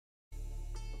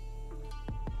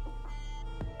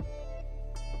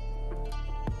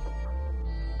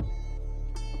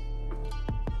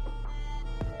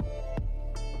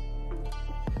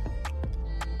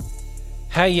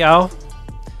Hey y'all,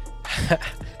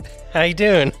 how you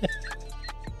doing?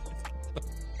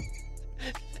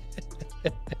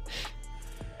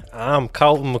 I'm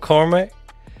Colton McCormick.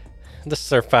 This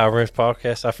is our 5 Rings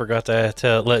podcast. I forgot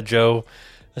to let Joe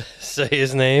say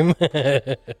his name.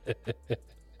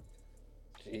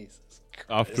 Jesus Christ.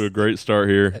 Off to a great start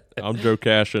here. I'm Joe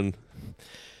Cashin.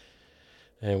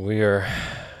 And we are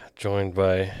joined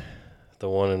by the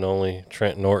one and only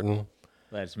Trent Norton.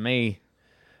 That's me.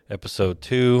 Episode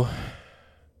 2. A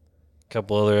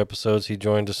couple other episodes he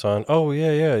joined us on. Oh,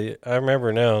 yeah. I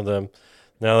remember now that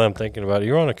I'm thinking about it.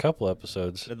 You were on a couple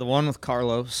episodes. The one with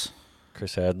Carlos.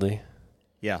 Chris Hadley.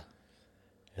 Yeah.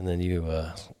 And then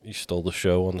you stole the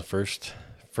show on the first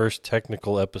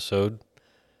technical episode.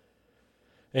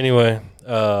 Anyway,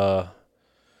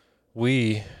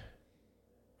 we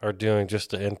are doing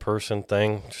just an in-person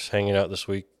thing, just hanging out this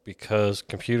week because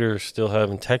computers still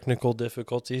having technical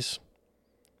difficulties.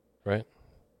 Right?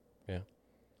 Yeah.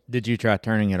 Did you try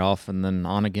turning it off and then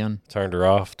on again? Turned her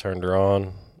off, turned her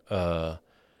on.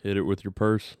 Hit it with your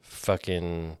purse.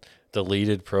 Fucking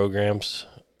deleted programs,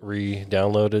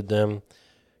 re-downloaded them.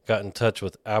 Got in touch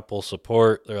with Apple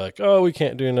support. They're like, oh, we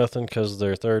can't do nothing because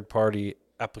they're third-party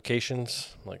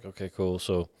applications. I'm like, okay, cool.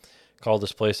 So called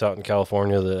this place out in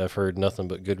California that I've heard nothing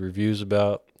but good reviews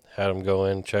about. Had them go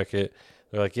in, check it.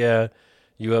 They're like, yeah,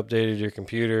 you updated your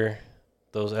computer.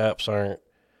 Those apps aren't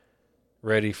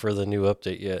ready for the new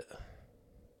update yet.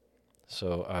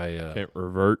 So I Can't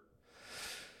revert.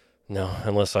 no,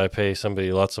 unless I pay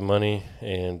somebody lots of money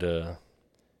and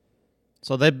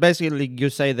So they basically,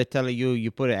 they tell you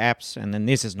put apps and then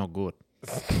this is no good.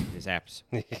 These apps.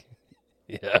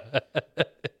 yeah.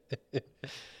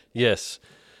 Yes.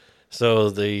 So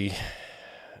they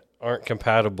aren't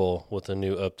compatible with the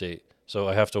new update. So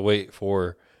I have to wait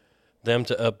for them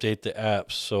to update the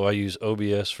apps. So I use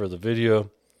OBS for the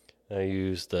video. I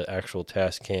use the actual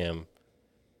Tascam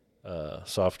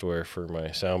software for my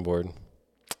soundboard.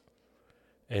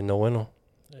 And no bueno.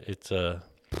 It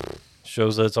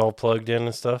shows that it's all plugged in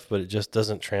and stuff, but it just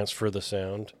doesn't transfer the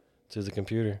sound to the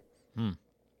computer.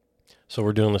 So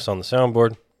we're doing this on the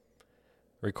soundboard,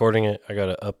 recording it. I got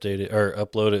to update it or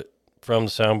upload it from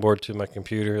the soundboard to my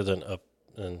computer,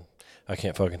 and I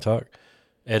can't fucking talk.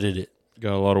 Edit it.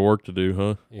 Got a lot of work to do,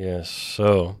 huh? Yes.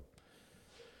 So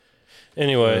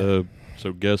anyway,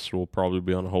 So guests will probably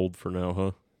be on hold for now,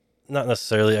 huh? not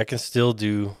necessarily. I can still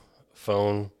do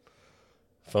phone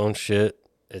shit.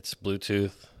 It's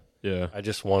Bluetooth. Yeah. I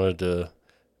just wanted to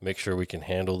make sure we can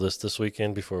handle this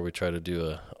weekend before we try to do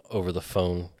a over the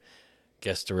phone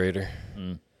guesterator.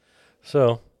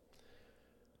 So,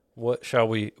 what shall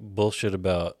we bullshit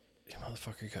about? You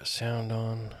motherfucker got sound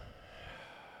on.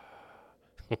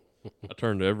 I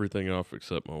turned everything off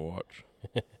except my watch.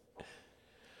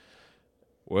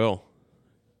 Well,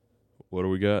 what do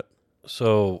we got?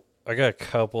 So, I got a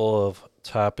couple of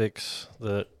topics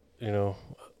that,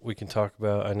 we can talk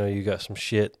about. I know you got some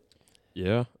shit.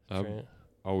 Yeah, I've Trent.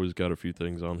 always got a few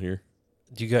things on here.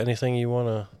 Do you got anything you want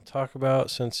to talk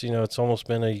about since, it's almost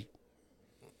been a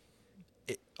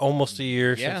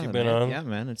year since you've been man. on? Yeah,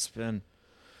 man. It's been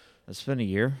a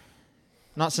year.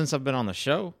 Not since I've been on the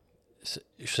show.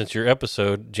 Since your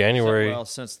episode, January.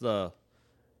 Since the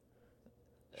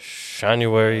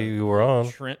January you were on.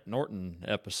 Trent Norton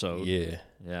episode. Yeah.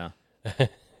 Yeah.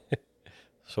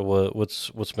 So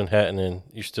what's been happening?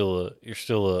 You're still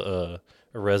a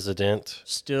resident.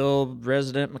 Still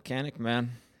resident mechanic,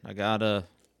 man. I got a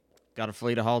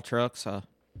fleet of haul trucks I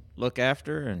look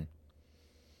after, and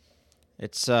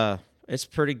it's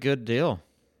pretty good deal.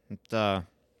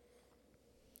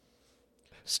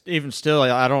 Even still,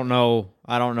 I don't know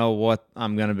what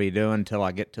I'm gonna be doing until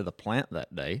I get to the plant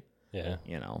that day. Yeah.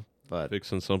 But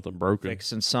Fixing something broken.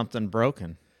 fixing something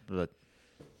broken. But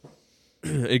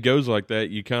It goes like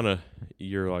that.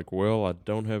 You're like, well, I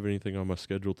don't have anything on my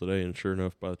schedule today, and sure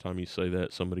enough, by the time you say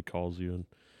that, somebody calls you and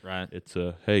right. it's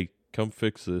hey, come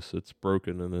fix this. It's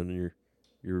broken, and then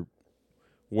you're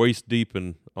waist deep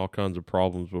in all kinds of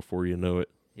problems before you know it.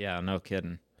 Yeah, no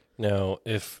kidding. Now,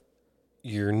 if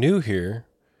you're new here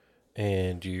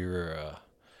and you're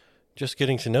just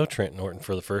getting to know Trent Norton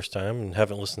for the first time and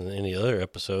haven't listened to any other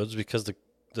episodes because the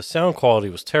sound quality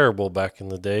was terrible back in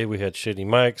the day. We had shitty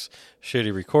mics,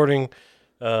 shitty recording.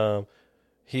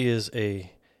 He is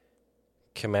a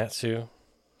Komatsu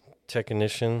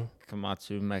technician.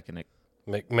 Komatsu mechanic.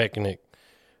 Mechanic.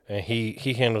 And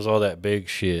he handles all that big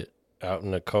shit out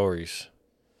in the quarries.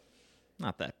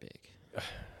 Not that big.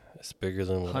 It's bigger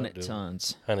than what I 100 do.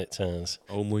 tons. 100 tons.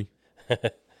 Only.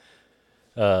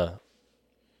 I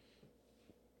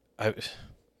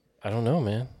don't know,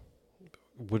 man.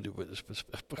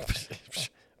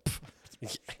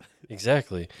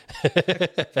 Exactly.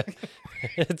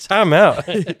 Time out.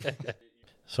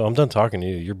 So I'm done talking to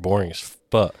you. You're boring as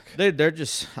fuck. They're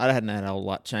just, I hadn't had a whole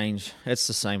lot change. It's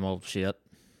the same old shit.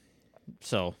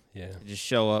 So, Yeah. just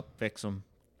show up, fix them,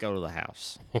 go to the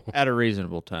house at a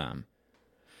reasonable time.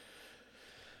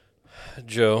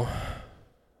 Joe,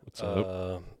 What's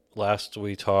up? last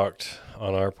we talked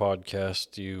on our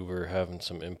podcast, you were having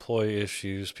some employee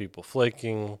issues, people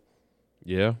flaking.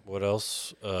 Yeah. What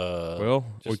else? Well,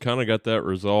 we just- kind of got that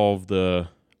resolved.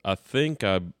 I think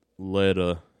I led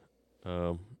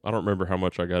I don't remember how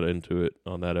much I got into it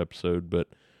on that episode, but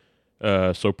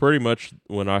so pretty much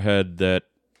when I had that,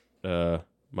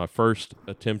 my first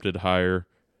attempted hire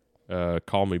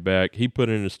call me back, he put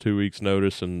in his 2 weeks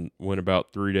notice and went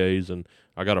about 3 days, and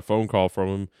I got a phone call from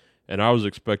him, and I was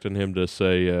expecting him to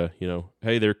say,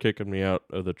 hey, they're kicking me out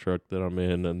of the truck that I'm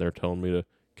in, and they're telling me to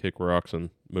kick rocks and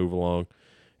move along.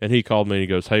 And he called me and he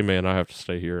goes, hey man, I have to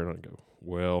stay here. And I go,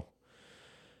 well,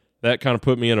 that kind of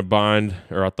put me in a bind,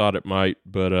 or I thought it might,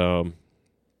 but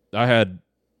I had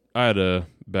a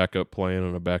backup plan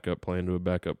and a backup plan to a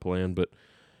backup plan, but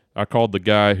I called the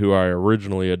guy who I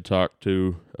originally had talked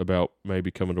to about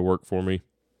maybe coming to work for me,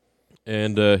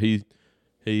 and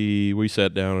we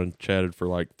sat down and chatted for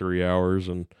like 3 hours,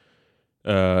 and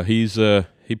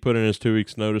he put in his 2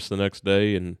 weeks notice the next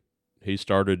day, and he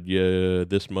started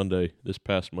this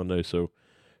past Monday. So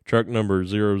truck number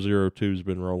 002's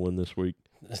been rolling this week.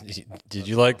 Did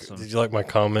you like my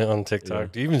comment on TikTok? Yeah.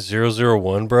 Do you even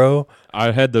 001, bro?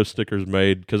 I had those stickers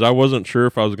made because I wasn't sure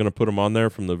if I was going to put them on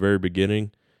there from the very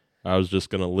beginning. I was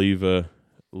just going to leave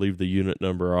the unit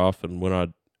number off, and when I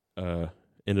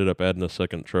ended up adding a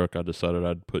second truck, I decided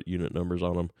I'd put unit numbers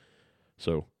on them.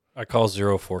 So I call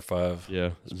 045.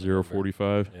 yeah,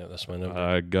 045. Yeah, that's my number.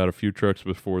 I got a few trucks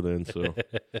before then, so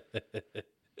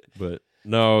but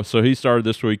no. So he started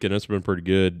this week, and it's been pretty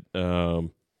good.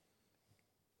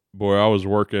 Boy, I was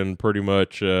working pretty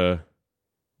much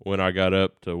when I got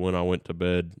up to when I went to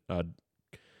bed. I'd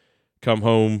come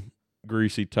home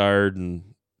greasy, tired,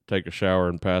 and take a shower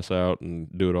and pass out and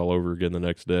do it all over again the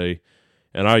next day.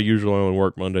 And I usually only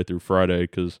work Monday through Friday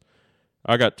because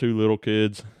I got 2 little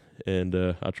kids, and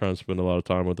I try and spend a lot of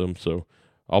time with them. So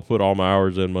I'll put all my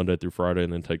hours in Monday through Friday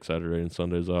and then take Saturday and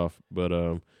Sundays off. But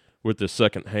with this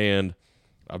second hand,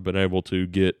 I've been able to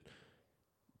get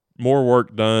more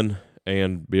work done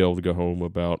and be able to go home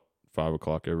about 5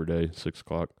 o'clock every day, 6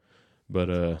 o'clock. But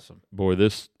Awesome. boy,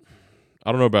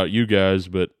 I don't know about you guys,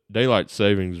 but daylight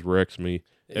savings wrecks me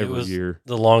It every was year.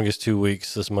 the longest 2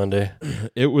 weeks this Monday.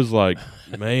 It was like,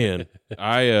 man,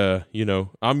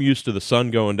 I'm used to the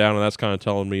sun going down, and that's kind of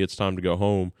telling me it's time to go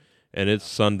home. And it's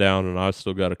sundown, and I've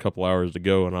still got a couple hours to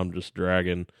go, and I'm just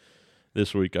dragging.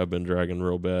 This week I've been dragging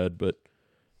real bad, but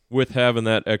with having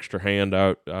that extra hand,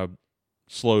 I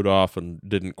slowed off and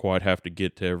didn't quite have to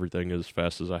get to everything as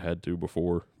fast as I had to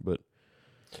before. But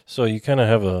So you kind of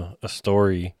have a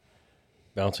story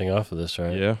bouncing off of this,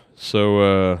 right? yeah,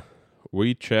 so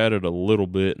we chatted a little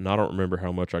bit, and I don't remember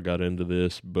how much I got into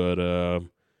this, but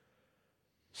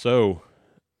so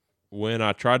when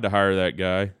I tried to hire that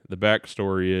guy, the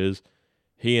backstory is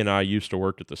he and I used to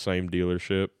work at the same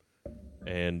dealership,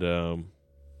 and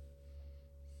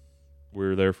we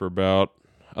were there for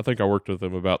I think I worked with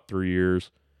him about 3 years,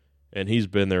 and he's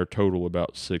been there total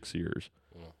about 6 years.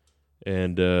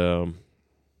 And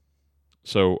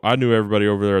so I knew everybody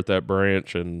over there at that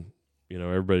branch, and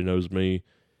everybody knows me.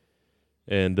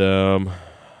 And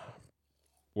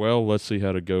well, let's see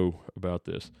how to go about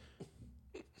this,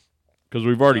 because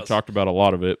we've already talked about a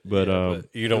lot of it. But, Yeah,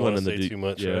 but you don't want to filling in say too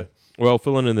much, yeah. right? Well,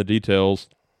 filling in the details.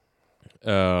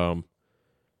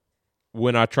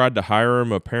 When I tried to hire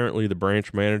him, apparently the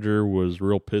branch manager was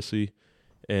real pissy,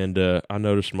 and I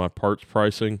noticed my parts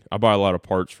pricing. I buy a lot of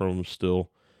parts from him still,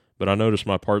 but I noticed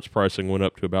my parts pricing went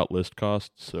up to about list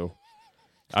cost. So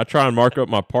I try and mark up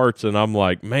my parts, and I'm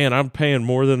like, man, I'm paying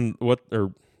more than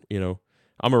I'm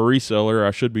a reseller.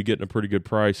 I should be getting a pretty good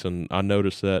price, and I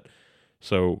noticed that.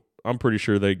 So I'm pretty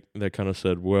sure they kind of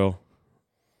said, well,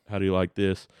 how do you like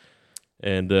this?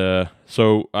 And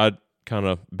so I kind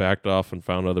of backed off and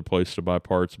found another place to buy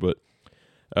parts. But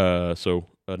so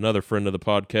another friend of the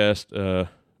podcast,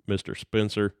 Mr.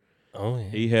 Spencer, Oh yeah.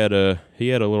 he had a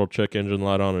little check engine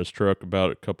light on his truck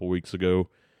about a couple weeks ago,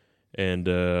 and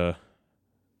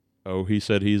he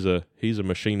said he's a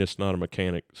machinist, not a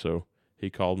mechanic. So he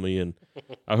called me, and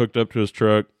I hooked up to his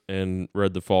truck and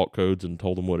read the fault codes and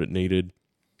told him what it needed,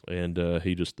 and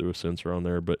he just threw a sensor on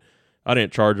there. But I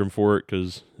didn't charge him for it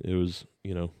because it was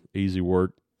easy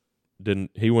work.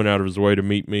 He went out of his way to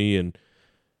meet me, and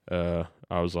I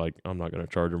I was like, I'm not going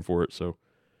to charge him for it. So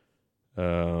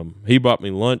he bought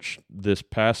me lunch this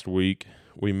past week.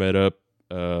 We met up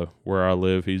where I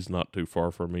live. He's not too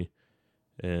far from me.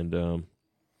 And I'm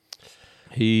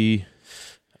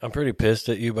pretty pissed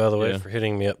at you, by the way, Yeah. for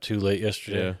hitting me up too late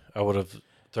yesterday. Yeah. I would have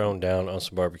thrown down on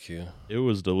some barbecue. It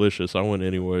was delicious. I went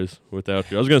anyways without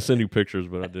you. I was going to send you pictures,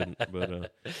 but I didn't.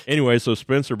 But anyway, so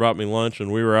Spencer brought me lunch,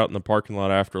 and we were out in the parking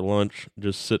lot after lunch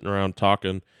just sitting around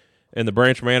talking. And the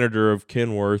branch manager of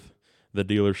Kenworth, the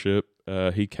dealership,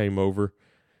 he came over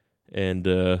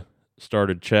and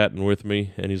started chatting with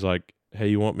me. And he's like, hey,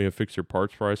 you want me to fix your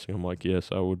parts pricing? I'm like, yes,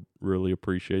 I would really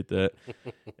appreciate that.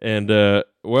 And,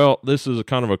 well, this is a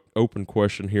kind of an open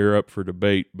question here up for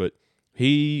debate, but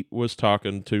he was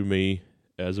talking to me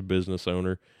as a business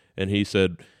owner, and he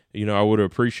said, you know, I would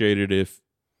have appreciated if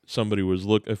somebody was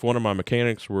if one of my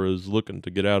mechanics was looking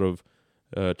to get out of,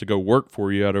 to go work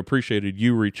for you, I'd have appreciated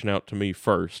you reaching out to me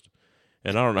first.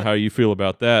 And I don't know how you feel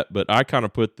about that, but I kind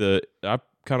of put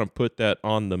that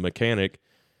on the mechanic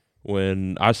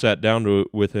when I sat down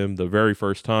with him the very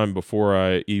first time before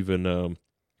I even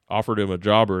offered him a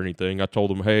job or anything. I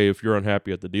told him, hey, if you're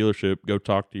unhappy at the dealership, go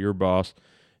talk to your boss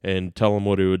and tell him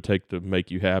what it would take to make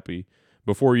you happy.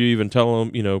 Before you even tell him,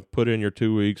 you know, put in your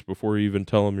 2 weeks, before you even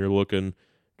tell him you're looking,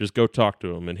 just go talk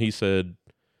to him. And he said,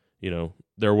 you know,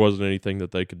 there wasn't anything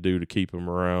that they could do to keep him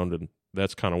around. And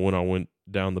that's kind of when I went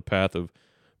down the path of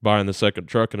buying the second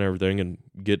truck and everything and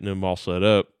getting him all set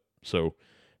up. So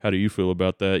how do you feel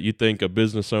about that? You think a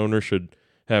business owner should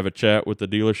have a chat with the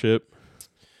dealership?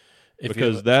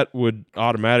 Because that would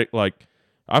I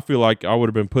feel like I would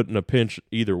have been put in a pinch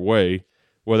either way,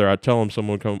 whether I tell them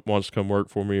someone wants to come work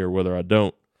for me or whether I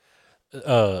don't.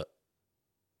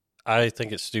 I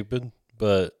think it's stupid,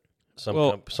 but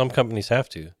some companies have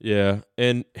to. Yeah,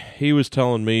 and he was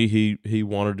telling me he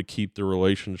wanted to keep the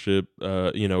relationship.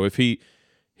 You know, if he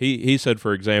said,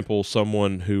 for example,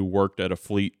 someone who worked at a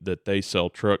fleet that they sell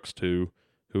trucks to,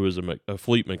 who is a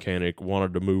fleet mechanic,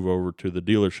 wanted to move over to the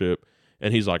dealership,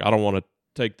 and he's like, I don't want to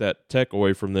take that tech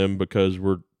away from them because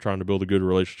we're trying to build a good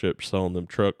relationship selling them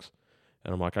trucks.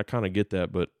 And I'm like, I kind of get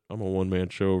that, but I'm a one-man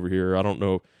show over here. I don't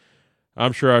know.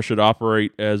 I'm sure I should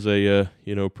operate as a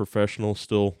professional,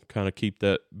 still kind of keep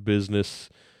that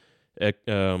business. I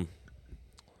don't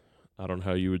know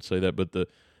how you would say that, but the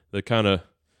kind of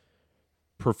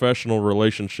professional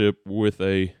relationship with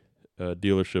a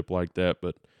dealership like that.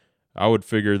 But I would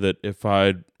figure that if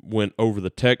I went over the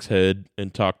tech's head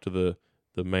and talked to the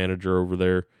manager over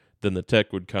there, then the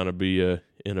tech would kind of be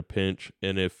in a pinch.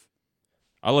 And if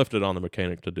I left it on the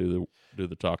mechanic to do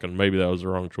the talking, maybe that was the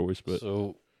wrong choice. But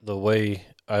so the way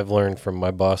I've learned from my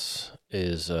boss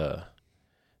is,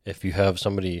 if you have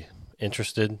somebody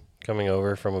interested coming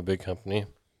over from a big company,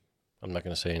 I'm not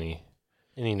going to say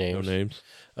any names. No names.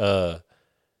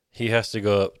 He has to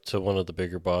go up to one of the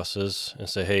bigger bosses and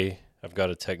say, hey, I've got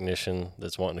a technician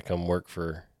that's wanting to come work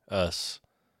for us.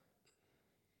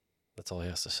 That's all he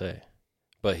has to say.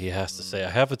 But he has to say, I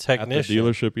have a technician. At the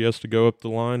dealership, he has to go up the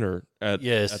line, or at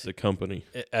the company?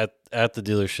 At the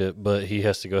dealership, but he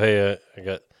has to go, hey, I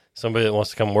got somebody that wants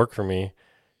to come work for me.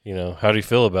 You know, how do you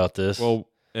feel about this? Well,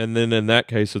 and then in that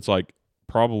case, it's like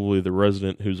probably the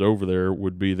resident who's over there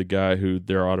would be the guy who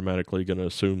they're automatically going to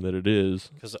assume that it is.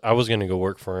 Because I was going to go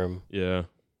work for him a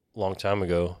long time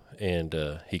ago, and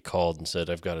he called and said,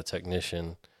 I've got a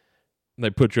technician. They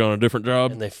put you on a different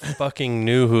job? And they fucking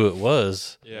knew who it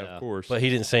was. Yeah, of course. But he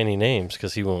didn't say any names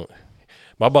because he won't.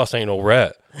 My boss ain't no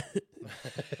rat.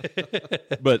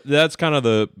 But that's kind of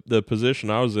the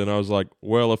position I was in. I was like,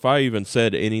 well, if I even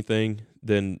said anything,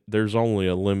 then there's only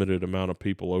a limited amount of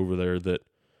people over there that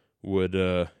would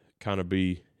kind of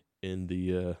be in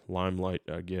the limelight,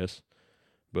 I guess.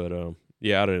 But I don't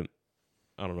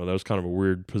know. That was kind of a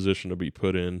weird position to be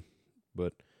put in.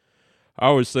 But I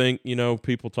always think,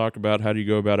 people talk about how do you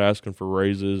go about asking for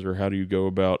raises, or how do you go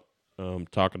about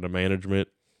talking to management.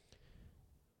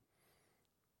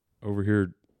 Over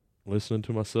here listening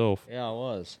to myself. Yeah, I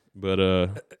was. But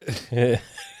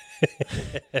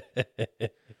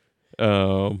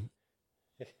so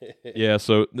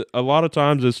a lot of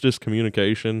times it's just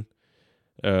communication.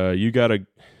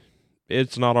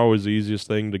 It's not always the easiest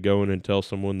thing to go in and tell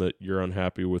someone that you're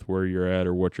unhappy with where you're at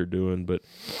or what you're doing, but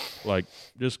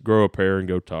just grow a pair and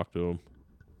go talk to them.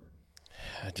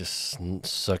 I just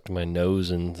sucked my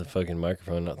nose in the fucking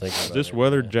microphone, not thinking about it. Is this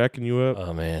weather jacking you up?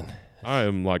 Oh, man. I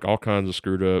am all kinds of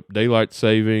screwed up. Daylight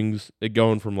savings, it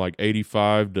going from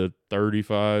 85 to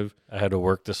 35. I had to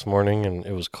work this morning, and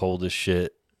it was cold as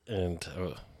shit, and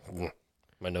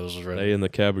my nose was running. Stay in the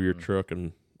cab of your truck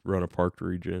and run a parked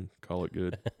regen. Call it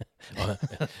good.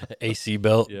 AC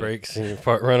belt Yeah. breaks and you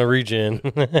run a regen.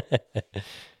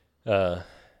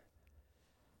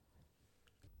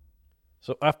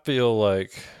 So I feel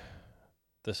like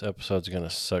this episode's gonna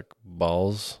suck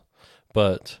balls,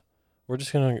 but we're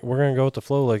gonna go with the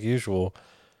flow like usual.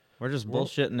 We're just Well,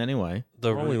 bullshitting anyway.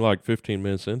 We're only like 15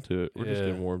 minutes into it. We're just Yeah.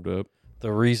 getting warmed up.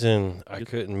 The reason I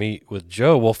couldn't meet with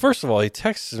Joe, well, first of all, he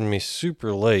texted me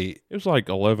super late. It was like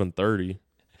 11:30.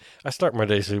 I start my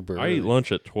day super I early. eat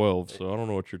lunch at 12, so I don't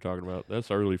know what you're talking about. That's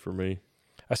early for me.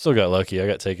 I still got lucky. I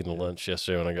got taken to lunch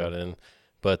yesterday when I got in.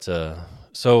 But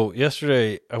so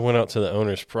yesterday I went out to the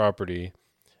owner's property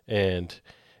and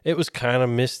it was kind of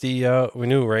misty out. We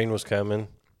knew rain was coming.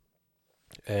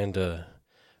 And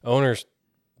owner's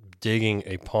digging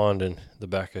a pond in the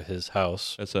back of his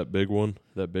house. That's that big one,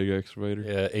 that big excavator.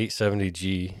 Yeah,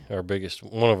 870G,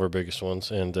 one of our biggest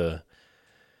ones. And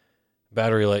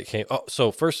battery light came. Oh,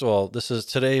 so first of all,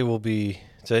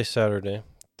 today's Saturday.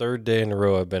 Third day in a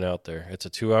row I've been out there. It's a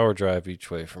 2-hour drive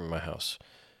each way from my house.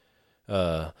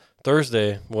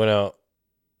 Thursday, went out,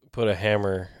 put a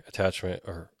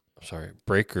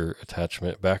breaker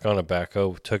attachment back on a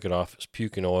backhoe, took it off, it's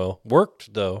puking oil.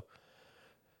 Worked though.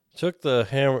 Took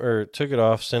it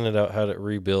off, sent it out, had it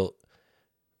rebuilt,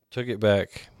 took it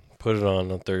back, put it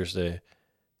on Thursday.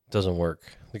 Doesn't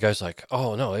work. The guy's like,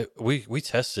 oh no, we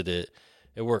tested it.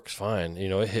 It works fine.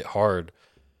 It hit hard.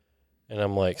 And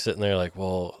I'm like sitting there like,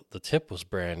 well, the tip was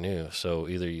brand new. So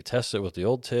either you test it with the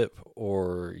old tip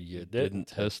or you didn't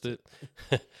test it.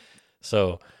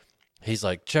 So he's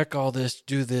like, check all this,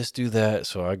 do that.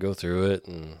 So I go through it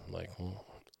and like,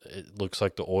 it looks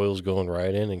like the oil's going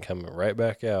right in and coming right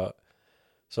back out.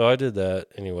 So I did that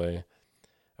anyway.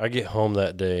 I get home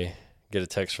that day, get a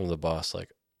text from the boss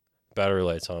like, battery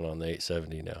light's on the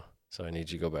 870 now. So I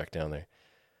need you to go back down there.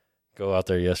 Go out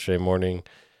there yesterday morning,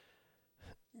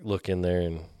 look in there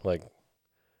and like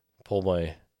pull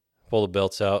the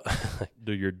belts out.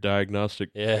 Do your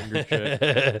diagnostic finger Yeah.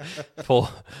 check.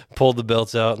 pull the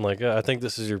belts out and like, I think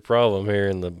this is your problem here.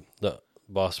 And the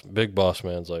big boss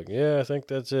man's like, yeah, I think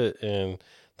that's it. And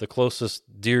the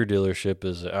closest deer dealership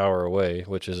is an hour away,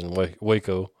 which is in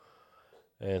Waco.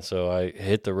 And so I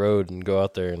hit the road and go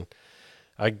out there and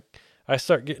I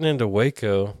start getting into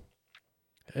Waco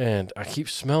and I keep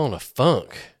smelling a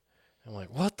funk. I'm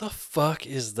like, what the fuck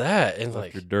is that? And Left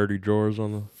like your dirty drawers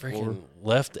on the floor. freaking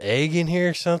left egg in here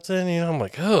or something. I'm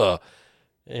like, ugh.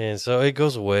 And so it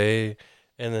goes away.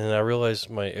 And then I realized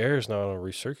my air is not on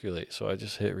recirculate. So I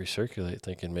just hit recirculate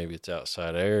thinking maybe it's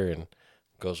outside air and it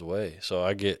goes away. So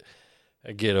I get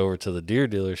over to the deer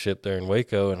dealership there in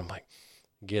Waco and I'm like,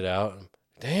 get out. And,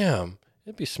 damn,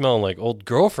 it'd be smelling like old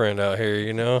girlfriend out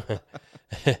here,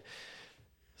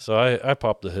 So I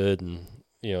popped the hood and,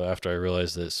 after I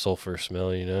realized that sulfur smell,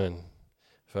 and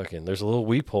fucking, there's a little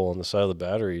weep hole on the side of the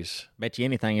batteries. Bet you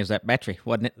anything is that battery,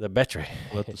 wasn't it? The battery.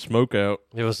 Let the smoke out.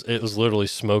 It was literally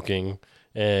smoking,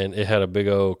 and it had a big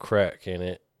old crack in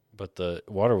it, but the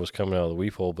water was coming out of the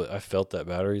weep hole, but I felt that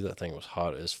battery. That thing was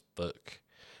hot as fuck.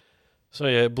 So,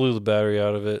 yeah, it blew the battery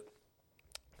out of it.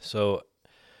 So,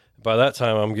 by that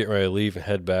time, I'm getting ready to leave and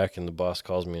head back, and the boss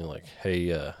calls me and like,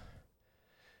 hey,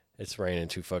 it's raining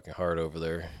too fucking hard over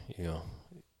there.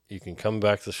 You can come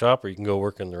back to the shop or you can go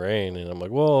work in the rain. And I'm like,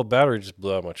 well, a battery just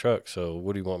blew out my truck, so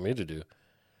what do you want me to do?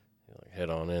 Head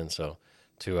on in. So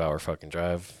 2-hour fucking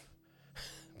drive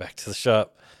back to the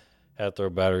shop. Had to throw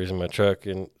batteries in my truck.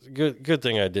 And good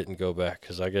thing I didn't go back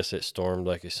because I guess it stormed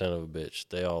like a son of a bitch.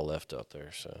 They all left out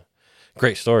there. So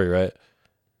great story, right?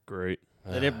 Great.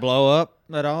 Did it blow up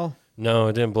at all? No,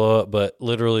 it didn't blow up, but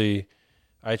literally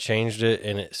I changed it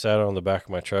and it sat on the back of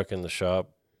my truck in the shop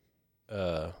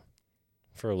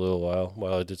for a little while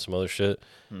I did some other shit.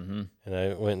 Mm-hmm. And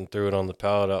I went and threw it on the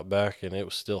pallet out back and it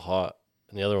was still hot.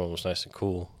 And the other one was nice and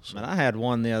cool. So. Man, I had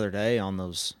one the other day on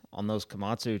those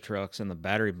Komatsu trucks in the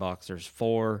battery box. There's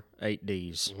 4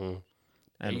 8Ds. Mm-hmm.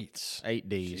 And 8s.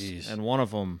 8Ds. Jeez. And one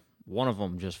of them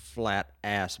just flat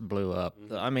ass blew up.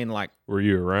 I mean, like, Were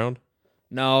you around?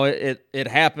 no, it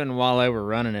happened while they were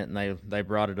running it, and they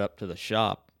brought it up to the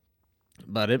shop.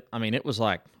 But it was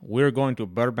like, we're going to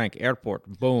Burbank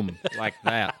Airport, boom, like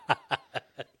that.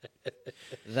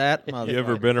 That motherfucker. You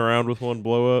ever been around with one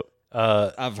blow up?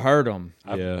 I've heard them.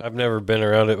 Yeah. I've never been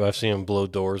around it, but I've seen them blow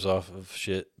doors off of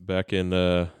shit. Back in,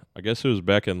 I guess it was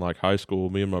back in like high school.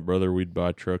 Me and my brother, we'd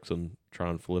buy trucks and try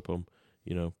and flip them.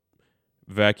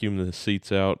 Vacuum the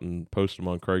seats out and post them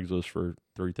on Craigslist for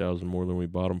 $3,000 more than we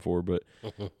bought them for. But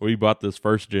we bought this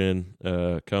first gen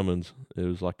Cummins. It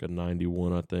was like a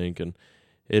 91, I think, and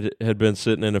it had been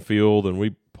sitting in a field. And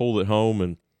we pulled it home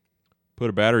and put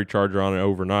a battery charger on it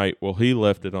overnight. Well, he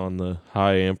left it on the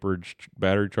high amperage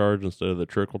battery charge instead of the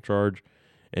trickle charge,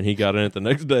 and he got in it the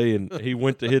next day, and he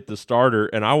went to hit the starter,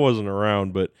 and I wasn't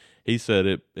around, but he said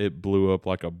it blew up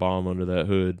like a bomb under that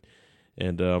hood.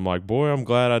 And I'm like, boy, I'm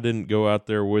glad I didn't go out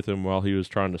there with him while he was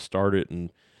trying to start it.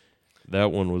 And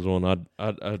that one was one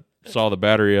I saw the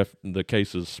battery, the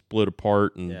cases split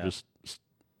apart and just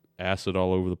acid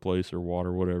all over the place, or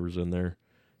water, whatever's in there,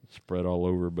 spread all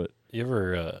over. But you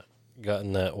ever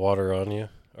gotten that water on you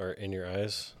or in your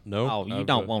eyes? No. Oh, you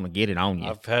don't want to get it on you.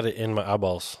 I've had it in my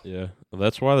eyeballs. Yeah, well,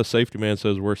 that's why the safety man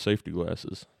says wear safety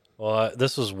glasses. Well,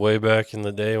 this was way back in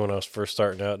the day when I was first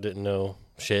starting out. Didn't know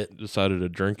shit. Decided to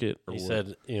drink it. He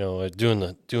said, doing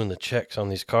the checks on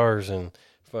these cars and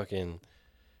fucking,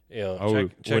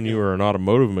 when you were an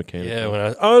automotive mechanic. Yeah, when I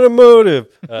was automotive,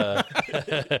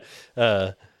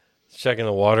 checking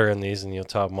the water in these, and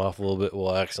top them off a little bit. Well,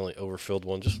 I accidentally overfilled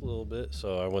one just a little bit,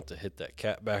 so I went to hit that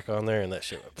cap back on there, and that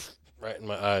shit went right in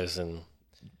my eyes. And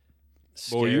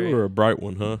boy, you were a bright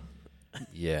one, huh?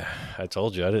 Yeah, I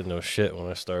told you I didn't know shit when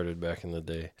I started back in the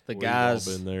day. The We've guys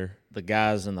all been there. The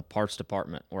guys in the parts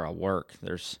department where I work,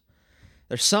 there's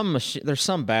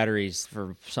some batteries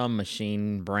for some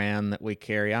machine brand that we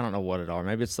carry. I don't know what it are.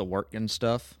 Maybe it's the working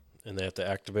stuff. And they have to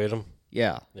activate them.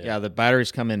 Yeah. The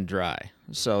batteries come in dry,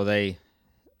 so they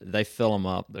fill them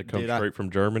up. They come straight from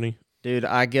Germany. Dude,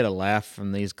 I get a laugh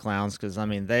from these clowns because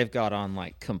they've got on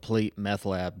like complete meth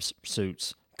lab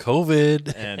suits.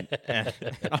 COVID. And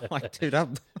I'm like, dude,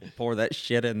 I'll pour that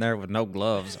shit in there with no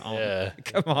gloves on. Yeah.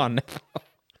 Come on now.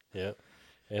 Yep.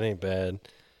 It ain't bad.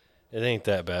 It ain't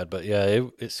that bad, but yeah,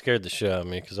 it scared the shit out of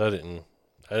me because I didn't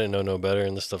know no better,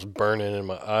 and this stuff's burning in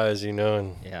my eyes, and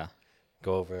yeah,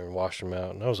 go over and wash them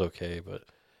out, and I was okay, but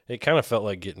it kind of felt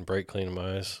like getting brake clean in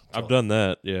my eyes. I've done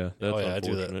that, yeah. That's I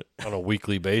do that on a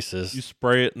weekly basis. You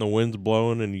spray it and the wind's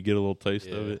blowing and you get a little taste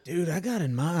of it. Dude, I got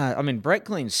in my eye. Brake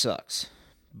clean sucks,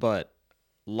 but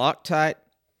Loctite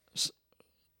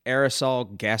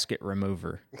aerosol gasket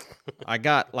remover. I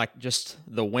got just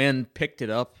the wind picked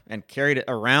it up and carried it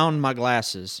around my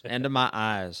glasses into my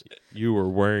eyes. You were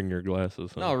wearing your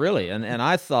glasses, huh? No, really. And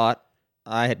I thought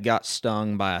I had got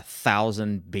stung by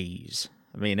 1,000 bees.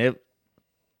 It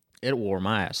wore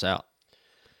my ass out.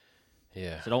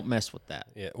 Yeah. So don't mess with that.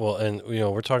 Yeah. Well, and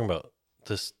we're talking about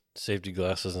this safety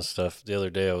glasses and stuff. The other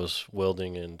day I was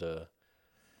welding and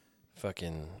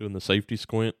fucking doing the safety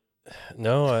squint.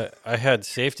 No, I had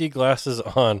safety glasses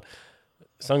on,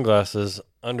 sunglasses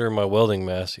under my welding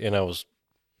mask, and I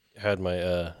had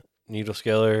my needle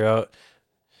scaler out,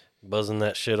 buzzing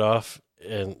that shit off,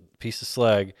 and a piece of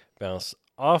slag bounced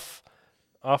off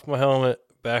my helmet,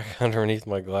 back underneath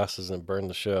my glasses, and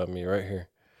burned the shit out of me right here.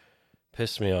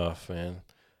 Pissed me off, man.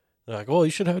 They're like, well,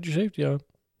 you should have had your safety on.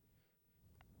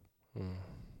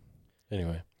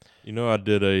 Anyway. I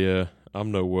did I'm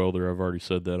no welder. I've already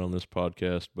said that on this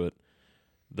podcast, but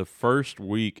the first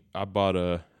week I got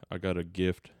a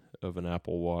gift of an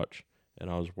Apple Watch, and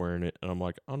I was wearing it, and I'm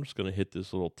like, I'm just going to hit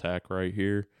this little tack right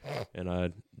here, and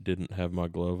I didn't have my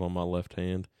glove on my left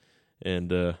hand,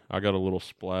 and I got a little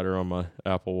splatter on my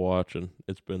Apple Watch, and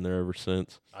it's been there ever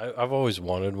since. I've always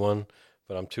wanted one,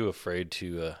 but I'm too afraid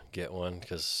to get one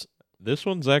because this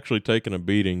one's actually taking a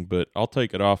beating, but I'll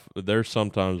take it off. There's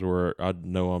sometimes where I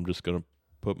know I'm just going to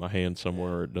put my hand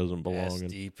somewhere where it doesn't belong.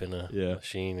 Deep in a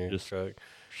machine or just truck.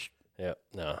 Yeah,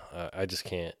 no, I just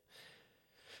can't.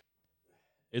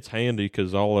 It's handy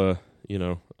because I'll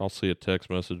see a text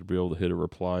message, be able to hit a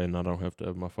reply, and I don't have to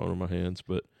have my phone in my hands.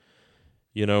 But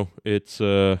it's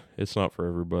not for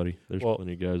everybody. There's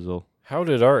plenty of guys that'll. How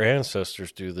did our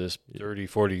ancestors do this 30,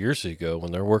 40 years ago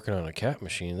when they're working on a cat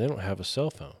machine? They don't have a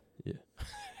cell phone. Yeah.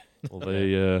 Well,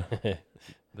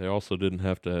 they also didn't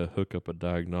have to hook up a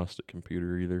diagnostic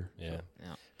computer either. Yeah.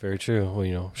 Yeah. Very true.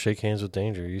 Well, shake hands with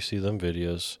danger. You see them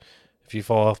videos. If you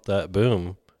fall off that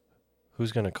boom,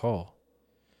 who's going to call?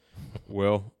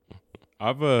 Well,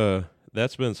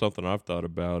 that's been something I've thought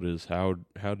about is how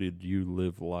did you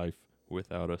live life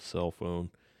without a cell phone?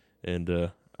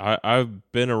 And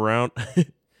I've been around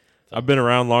I've been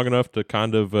around long enough to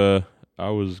kind of I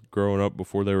was growing up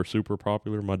before they were super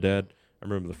popular. My dad, I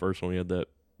remember the first one, he had that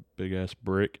big ass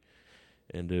brick,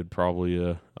 and it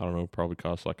probably probably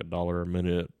cost like $1 a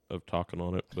minute of talking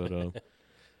on it, but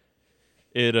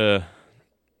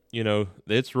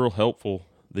it's real helpful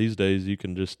these days. You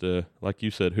can just like you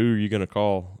said, who are you going to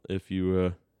call if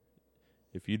you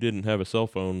didn't have a cell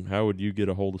phone? How would you get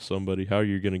a hold of somebody? How are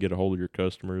you going to get a hold of your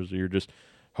customers? You're just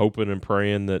hoping and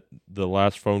praying that the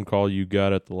last phone call you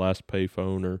got at the last pay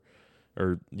phone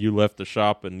or you left the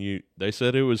shop and they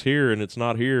said it was here and it's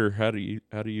not here. How do you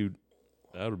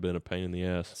That would have been a pain in the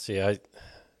ass. See, I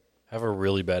have a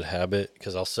really bad habit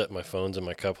because I'll set my phones in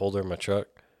my cup holder in my truck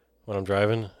when I'm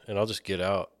driving, and I'll just get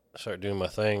out, start doing my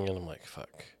thing, and I'm like,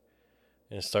 fuck.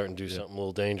 And it's starting to do something a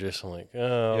little dangerous. I'm like,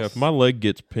 oh. Yeah, if my leg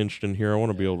gets pinched in here, I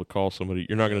want to be able to call somebody.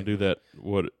 You're not going to do that,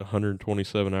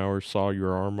 127 hours, saw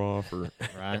your arm off? Or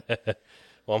Right.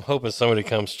 Well, I'm hoping somebody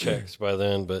comes checks by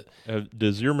then, but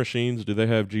does your machines, do they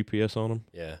have GPS on them?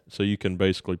 yeah. So you can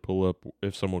basically pull up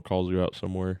if someone calls you out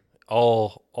somewhere?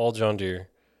 All John Deere.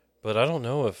 But I don't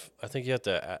know I think you have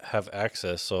to have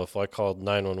access. So if I called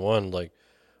 911, like,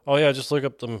 oh yeah, just look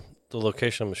up the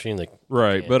location of the machine. Like,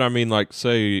 Right, but I mean, like,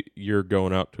 say you're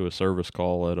going out to a service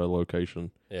call at a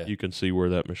location, yeah. you can see where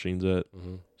that machine's at,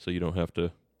 Mm-hmm. so you don't have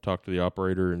to talk to the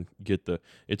operator and get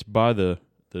it's by the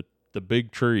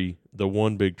big tree, the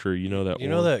one big tree, that You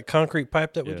know that concrete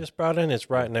pipe that we Yeah. just brought in? It's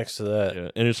right next to that. Yeah,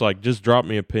 and it's like, just drop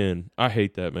me a pin. I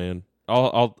hate that, man.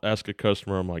 I'll ask a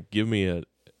customer, I'm like, give me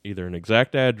either an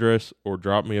exact address or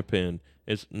drop me a pin.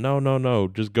 It's no,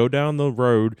 just go down the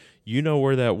road. You know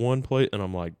where that one place, and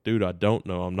I'm like, dude, I don't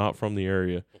know. I'm not from the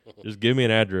area. Just give me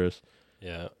an address.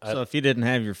 Yeah. So if you didn't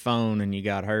have your phone and you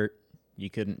got hurt, you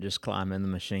couldn't just climb in the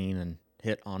machine and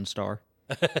hit OnStar?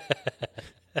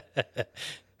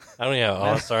 I don't even have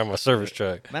OnStar on my service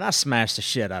truck. Man, I smashed the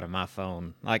shit out of my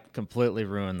phone. Like, completely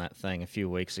ruined that thing a few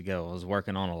weeks ago. I was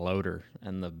working on a loader,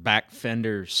 and the back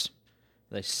fenders,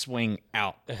 they swing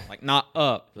out. Like, not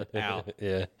up, but out.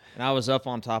 Yeah. And I was up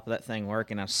on top of that thing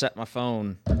working. I set my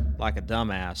phone like a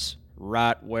dumbass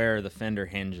right where the fender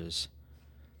hinges.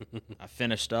 I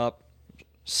finished up,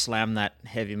 slammed that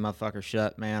heavy motherfucker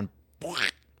shut, man.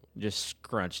 Just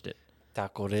scrunched it.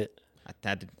 Tackled it.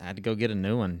 I had to go get a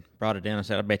new one. Brought it in. I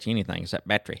said, I bet you anything, it's that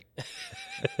battery.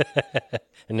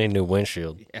 And they new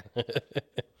windshield. Yeah.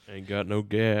 Ain't got no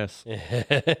gas.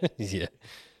 Yeah.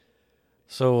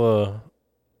 So,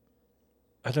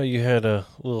 I know you had a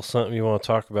little something you want to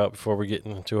talk about before we get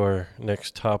into our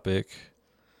next topic.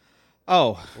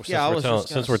 Oh, yeah.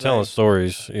 Since we're telling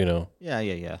stories,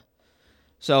 Yeah.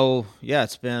 So yeah,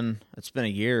 it's been a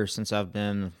year since I've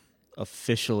been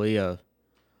officially a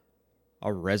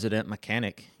resident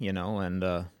mechanic, and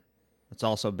it's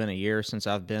also been a year since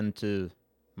I've been to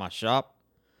my shop.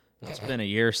 It's been a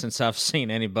year since I've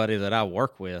seen anybody that I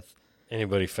work with.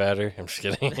 Anybody fatter? I'm just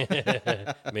kidding.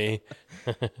 Me.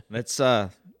 It's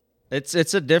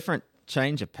a different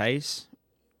change of pace.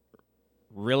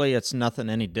 Really, it's nothing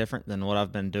any different than what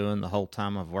I've been doing the whole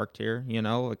time I've worked here,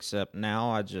 except now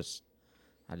I just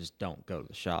don't go to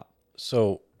the shop.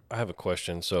 So I have a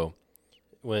question. So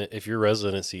if your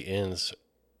residency ends,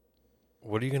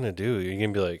 what are you gonna do? You're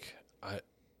gonna be like, I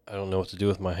don't know what to do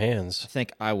with my hands. I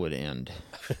think I would end.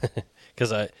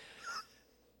 Because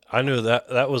I knew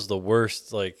that was the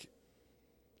worst. Like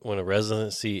when a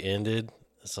residency ended,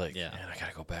 it's like, Yeah. man, I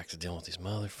gotta go back to dealing with these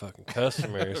motherfucking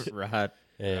customers. Right.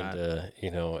 And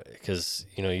because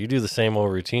you do the same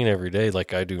old routine every day,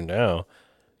 like I do now.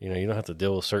 You don't have to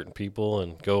deal with certain people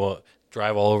and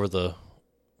drive all over the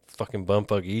fucking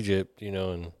bumfuck Egypt.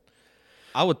 And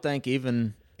I would think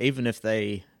even if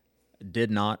they did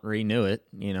not renew it,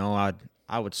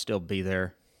 I would still be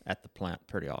there at the plant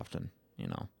pretty often.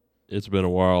 It's been a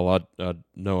while. I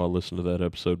know I listened to that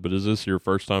episode, but is this your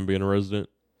first time being a resident?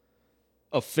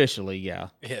 Officially, yeah.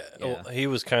 yeah, Yeah. Well, he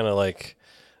was kind of like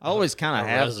I always kind a of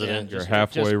have resident. been. You're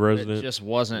halfway resident? It just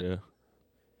wasn't Yeah.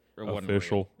 it wasn't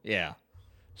Official. real. Yeah.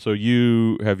 So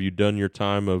have you done your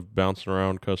time of bouncing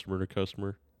around customer to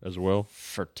customer as well?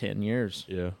 For 10 years.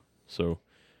 Yeah. So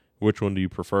which one do you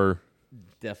prefer?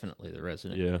 Definitely the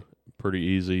resident. Yeah. Pretty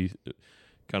easy.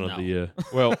 Kind of No.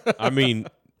 well, I mean,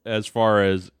 as far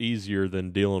as easier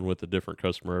than dealing with a different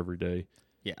customer every day.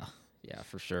 Yeah. Yeah,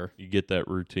 for sure. You get that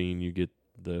routine, you get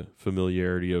the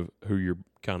familiarity of who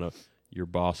your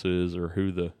boss is or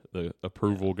who the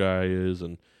approval guy is,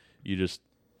 and you just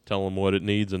tell them what it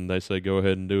needs and they say go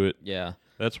ahead and do it. Yeah.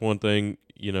 That's one thing,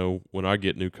 when I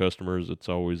get new customers, it's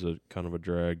always a kind of a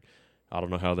drag. I don't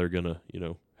know how they're going to,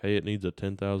 hey, it needs a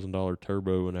 $10,000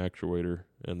 turbo and actuator,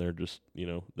 and they're just,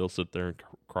 they'll sit there and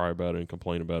cry about it and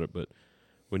complain about it. But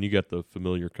when you get the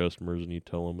familiar customers and you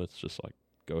tell them, it's just like,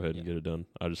 go ahead and get it done.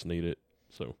 I just need it.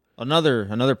 So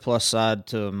Another plus side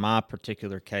to my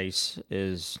particular case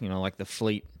is, like the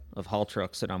fleet of haul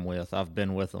trucks that I'm with. I've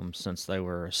been with them since they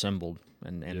were assembled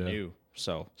and new.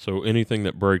 So anything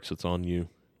that breaks, it's on you.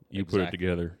 You put it Exactly.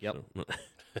 together. Yep. So.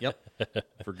 Yep.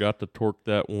 Forgot to torque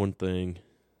that one thing.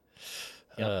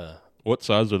 Yep. What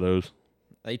size are those?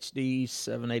 HD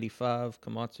 785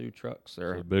 Komatsu trucks.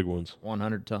 They're The big ones.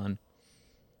 100 ton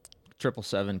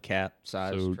 777 cat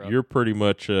size So truck. you're pretty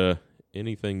much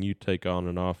anything you take on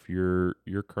and off your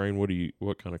crane,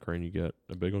 what kind of crane you got?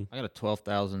 A big one? I got a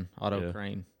 12,000 auto Yeah.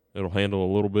 crane. It'll handle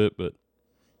a little bit, but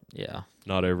Yeah.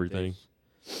 not everything.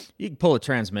 You can pull a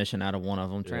transmission out of one of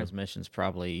them. Yeah. Transmission's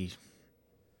probably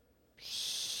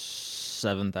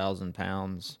 7,000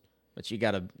 pounds, but you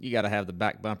gotta have the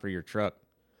back bumper of your truck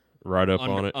Right up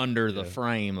on it. under the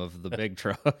frame of the big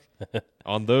truck.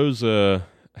 On those,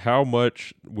 how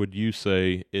much would you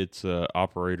say it's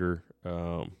operator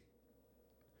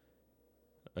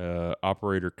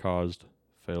caused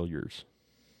failures?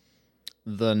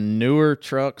 The newer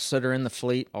trucks that are in the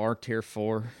fleet are Tier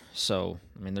 4, so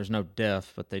I mean, there's no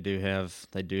death, but they do have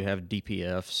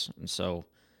DPFs, and so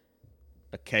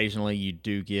occasionally you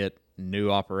do get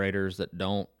new operators that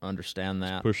don't understand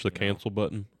that. Push the cancel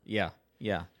button. Yeah.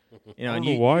 You I know, don't and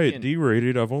know you why it can-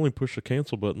 derated. I've only pushed the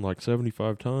cancel button like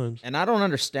 75 times. And I don't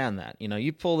understand that. You know,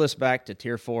 you pull this back to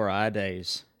Tier 4 I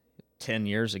days 10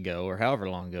 years ago or however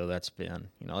long ago that's been.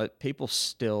 You know, people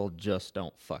still just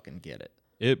don't fucking get it.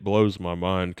 It blows my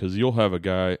mind because you'll have a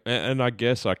guy, and I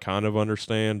guess I kind of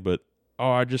understand, but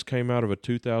I just came out of a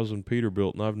 2000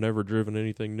 Peterbilt and I've never driven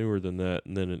anything newer than that.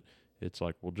 And then it's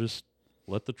like, well, just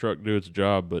let the truck do its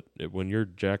job. But when you're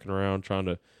jacking around trying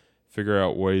to figure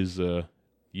out ways,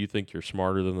 you think you're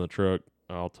smarter than the truck,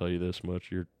 I'll tell you this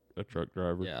much: you're a truck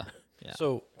driver. Yeah.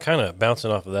 So kind of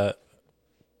bouncing off of that,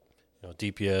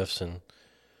 DPFs, and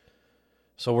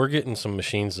so we're getting some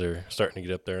machines that are starting to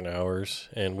get up there in hours,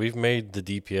 and we've made the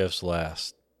DPFs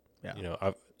last. Yeah.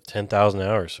 10,000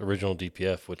 hours original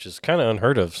DPF, which is kind of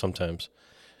unheard of sometimes.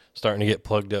 Starting to get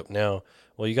plugged up now.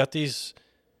 Well, you got these.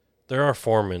 There are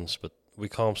foremans, but we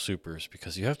call them supers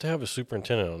because you have to have a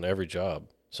superintendent on every job.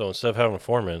 So instead of having a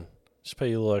foreman, just pay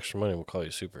you a little extra money. We'll call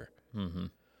you super. Mm-hmm.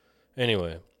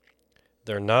 Anyway,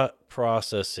 they're not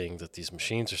processing that these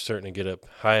machines are starting to get up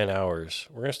high in hours.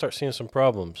 We're going to start seeing some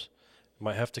problems.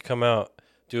 Might have to come out,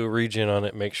 do a regen on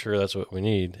it, make sure that's what we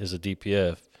need is a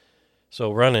DPF.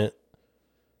 So run it.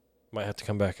 Might have to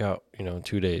come back out, in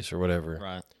 2 days or whatever.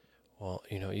 Right. Well,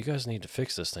 you guys need to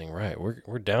fix this thing right. We're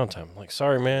downtime. I'm like,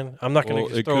 sorry, man. I'm not going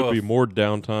to It could be more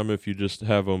downtime if you just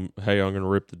have them, hey, I'm going to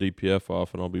rip the DPF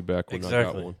off and I'll be back when I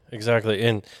got one. Exactly.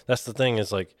 And that's the thing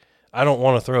is, like, I don't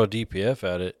want to throw a DPF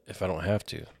at it if I don't have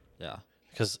to. Yeah.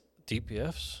 Because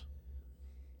DPFs,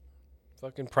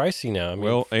 fucking pricey now. I mean,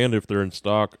 Well, and if they're in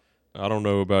stock, I don't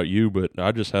know about you, but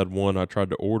I just had one. I tried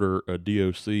to order a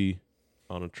DOC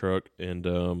on a truck, and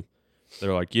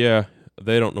they're like, yeah,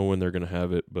 they don't know when they're going to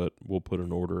have it, but we'll put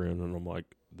an order in. And I'm like,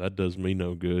 that does me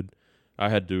no good. I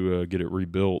had to get it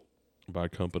rebuilt by a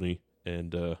company,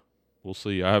 and we'll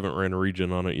see. I haven't ran a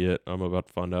regen on it yet. I'm about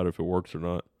to find out if it works or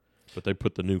not. But they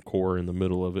put the new core in the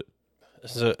middle of it.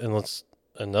 So, and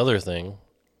another thing.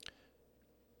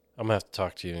 I'm going to have to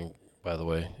talk to you, by the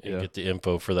way, and get the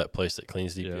info for that place that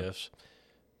cleans DPFs. Yeah.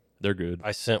 They're good.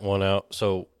 I sent one out.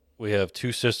 So we have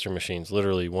two sister machines,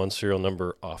 literally one serial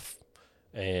number off.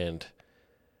 And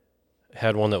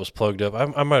had one that was plugged up.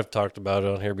 I might have talked about it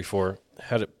on here before.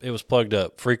 It was plugged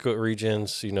up. Frequent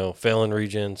regens, failing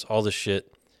regens, all this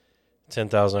shit.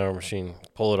 10,000 hour machine.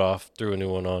 Pull it off, threw a new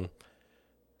one on.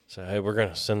 So, hey, we're going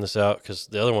to send this out because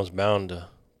the other one's bound to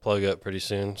plug up pretty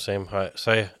soon. Same high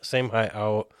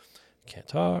out. Can't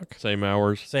talk. Same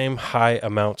hours. Same high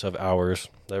amount of hours.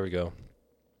 There we go.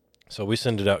 So we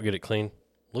send it out, get it clean.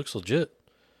 Looks legit.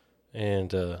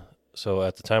 And so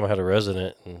at the time I had a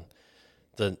resident, and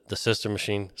the sister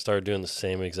machine started doing the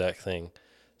same exact thing.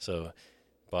 So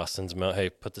boss sends them out, hey,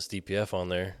 put this DPF on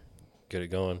there, get it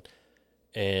going.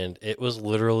 And it was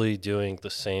literally doing the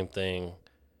same thing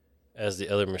as the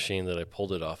other machine that I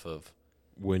pulled it off of.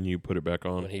 When you put it back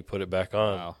on. When he put it back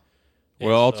on. Wow.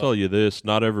 Well, I'll tell you this: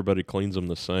 not everybody cleans them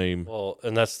the same. Well,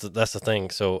 and that's the thing.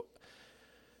 So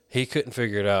he couldn't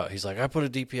figure it out. He's like, I put a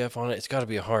DPF on it. It's got to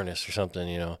be a harness or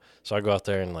something, So I go out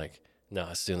there and no,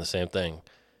 it's doing the same thing.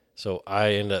 So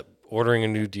I end up ordering a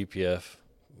new DPF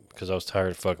because I was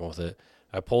tired of fucking with it.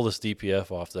 I pulled this DPF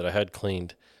off that I had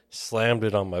cleaned, slammed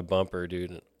it on my bumper,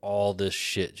 dude, and all this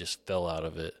shit just fell out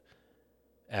of it.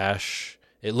 Ash.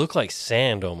 It looked like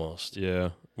sand almost. Yeah.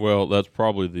 Well, that's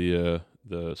probably the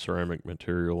ceramic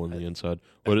material in the inside.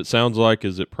 What it sounds like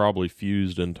is it probably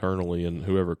fused internally, and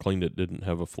whoever cleaned it didn't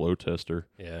have a flow tester.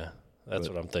 Yeah, that's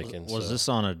what I'm thinking. Was this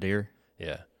on a deer?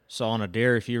 Yeah. So on a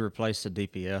deer, if you replace the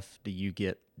DPF, do you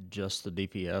get just the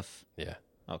DPF? Yeah.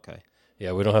 Okay.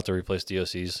 Yeah, we don't have to replace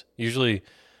DOCs. Usually,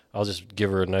 I'll just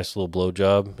give her a nice little blow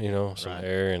job, some Right.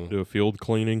 air, and Do a field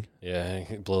cleaning.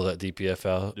 blow that DPF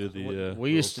out. Do the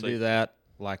We used to do that,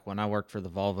 like when I worked for the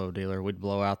Volvo dealer. We'd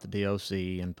blow out the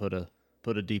DOC and put a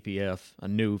DPF, a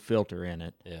new filter in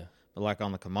it. Yeah. But like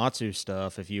on the Komatsu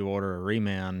stuff, if you order a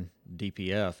reman,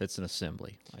 DPF, it's an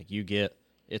assembly. Like you get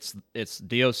it's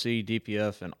DOC,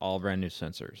 DPF, and all brand new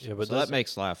sensors. Yeah, but so that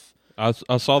makes life.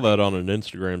 I saw that on an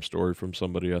Instagram story from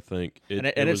somebody. I think And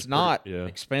was it's not yeah.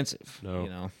 expensive. No. You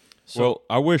know. Well,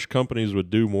 I wish companies would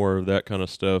do more of that kind of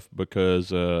stuff because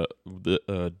the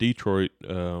Detroit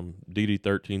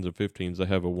DD13s and 15s, they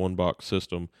have a one-box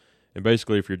system. And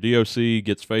basically, if your DOC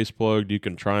gets face plugged, you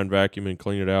can try and vacuum and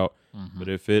clean it out. Mm-hmm. But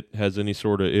if it has any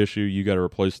sort of issue, you got to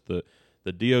replace the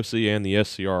DOC and the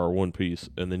SCR are one piece,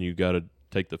 and then you got to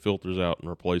take the filters out and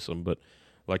replace them. But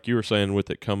like you were saying, with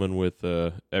it coming with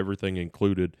everything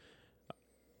included,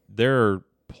 there are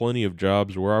plenty of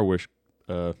jobs where I wish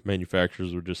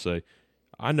manufacturers would just say,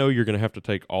 I know you're going to have to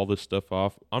take all this stuff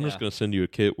off. I'm just going to send you a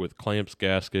kit with clamps,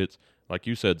 gaskets, like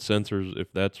you said, sensors.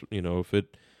 If that's, if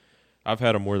it, I've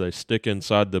had them where they stick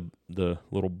inside the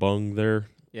little bung there,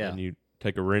 and you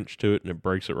take a wrench to it and it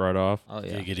breaks it right off. Oh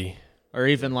yeah. Giggity. Or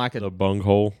even like The bung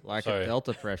hole. a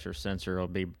delta pressure sensor will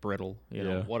be brittle, you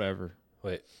know, whatever.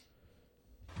 Wait.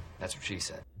 That's what she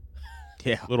said.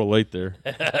 Yeah. A little late there.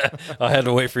 I had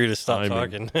to wait for you to stop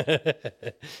Timing.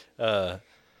 talking.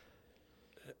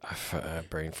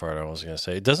 Brain fart. I was gonna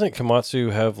say, doesn't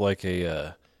Komatsu have like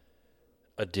a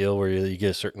deal where you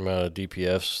get a certain amount of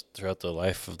DPFs throughout the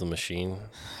life of the machine?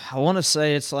 I want to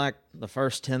say it's like the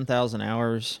first 10,000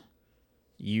 hours,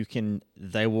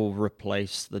 they will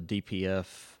replace the DPF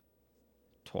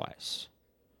twice.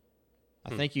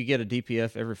 I think you get a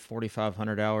DPF every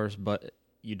 4,500 hours, but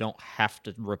you don't have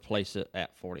to replace it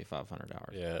at 4,500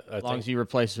 hours. Yeah, as long as you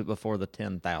replace it before the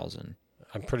 10,000.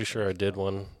 I'm pretty sure I did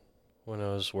one when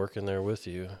I was working there with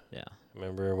you. Yeah.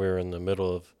 Remember, we were in the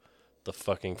middle of the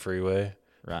fucking freeway.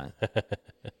 Right. That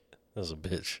was a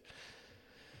bitch.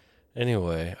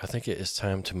 Anyway, I think it is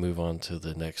time to move on to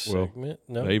the next segment.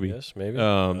 No, maybe. Yes, maybe.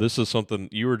 This is something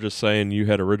you were just saying. You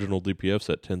had original DPFs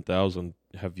at 10,000.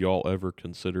 Have y'all ever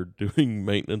considered doing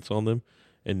maintenance on them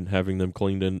and having them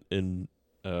cleaned in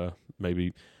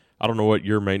maybe? I don't know what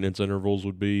your maintenance intervals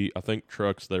would be. I think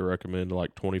trucks they recommend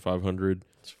like 2,500.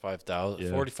 It's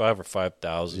 5,000, 45 or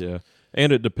 5,000. Yeah,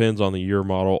 and it depends on the year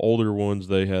model. Older ones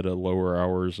they had a lower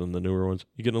hours than the newer ones.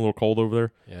 You getting a little cold over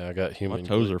there? Yeah, I got human. My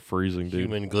toes are freezing, dude.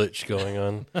 Human glitch going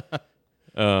on.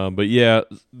 But yeah,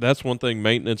 that's one thing.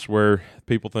 Maintenance, where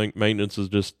people think maintenance is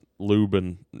just lube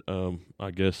and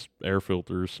I guess air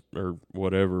filters or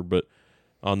whatever. But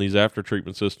on these after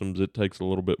treatment systems, it takes a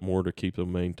little bit more to keep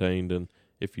them maintained. And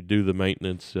if you do the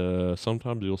maintenance,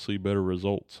 sometimes you'll see better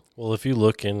results. Well, if you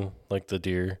look in like the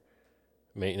deer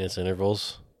maintenance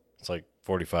intervals, it's like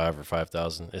 45 or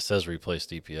 5,000. It says replace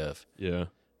DPF. Yeah,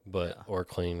 or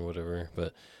clean, whatever.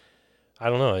 But I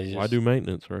don't know. Why do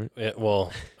maintenance, right? Yeah,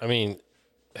 well, I mean,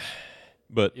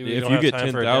 but You if don't you have get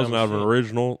time for a 10,000 damn out of an machine.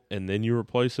 original and then you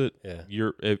replace it, yeah.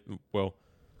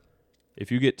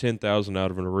 if you get 10,000 out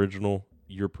of an original,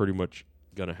 you're pretty much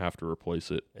gonna have to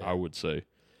replace it. Yeah. I would say.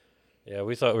 Yeah,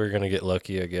 we thought we were gonna get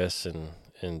lucky, I guess, and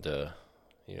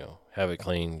have it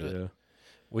cleaned. But Yeah,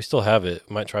 we still have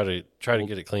it. Might try to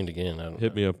get it cleaned again. I don't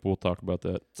hit know. me up. We'll talk about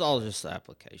that. It's all just the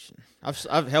application.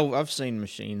 I've seen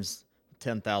machines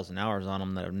 10,000 hours on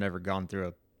them that have never gone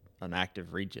through an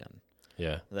active regen.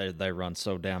 Yeah. They run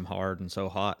so damn hard and so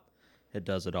hot, it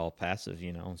does it all passive,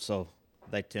 So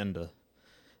they tend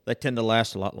to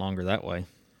last a lot longer that way.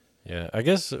 Yeah, I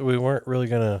guess we weren't really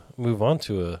gonna move on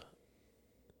to a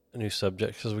new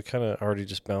subject because we kind of already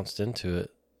just bounced into it,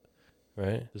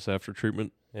 right? This after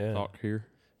treatment Yeah, talk here.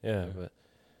 yeah. But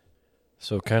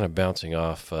so kind of bouncing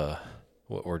off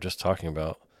what we're just talking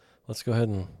about, let's go ahead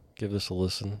and give this a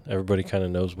listen. Everybody kind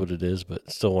of knows what it is, but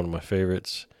it's still one of my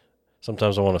favorites.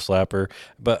 Sometimes I want to slap her,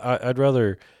 but I'd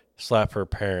rather slap her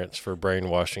parents for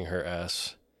brainwashing her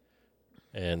ass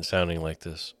and sounding like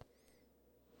this.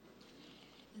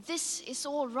 This is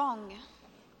all wrong.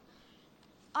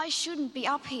 I shouldn't be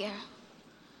up here.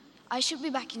 I should be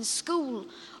back in school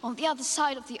on the other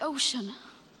side of the ocean.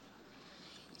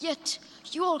 Yet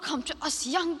you all come to us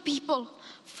young people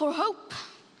for hope.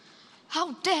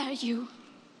 How dare you?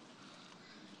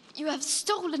 You have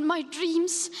stolen my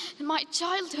dreams and my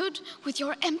childhood with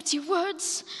your empty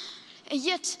words, and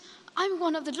yet I'm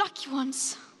one of the lucky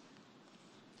ones.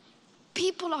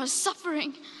 People are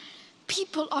suffering.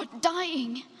 People are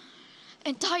dying.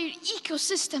 Entire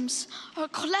ecosystems are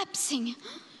collapsing.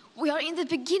 We are in the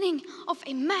beginning of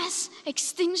a mass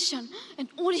extinction, and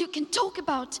all you can talk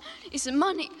about is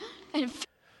money and...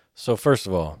 So first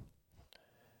of all,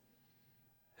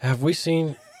 have we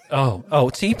seen... Oh,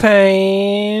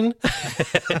 T-Pain!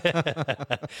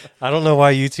 I don't know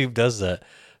why YouTube does that,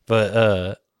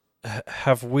 but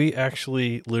have we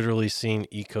actually literally seen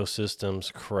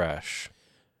ecosystems crash?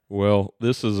 Well,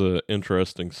 this is an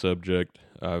interesting subject.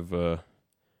 I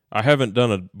haven't done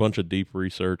a bunch of deep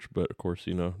research, but of course,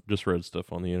 just read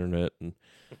stuff on the internet, and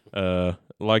I'm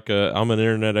an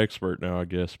internet expert now, I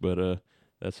guess. But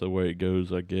that's the way it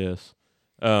goes, I guess.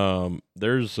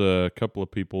 There's a couple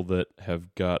of people that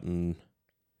have gotten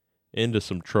into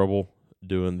some trouble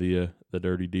doing the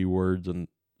dirty D words and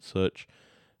such,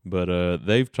 but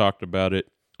they've talked about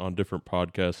it on different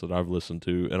podcasts that I've listened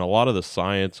to, and a lot of the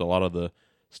science, a lot of the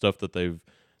stuff that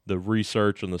the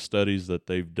research and the studies that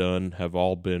they've done have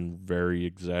all been very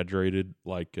exaggerated.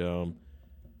 I guess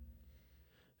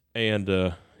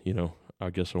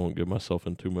I won't get myself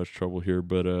in too much trouble here,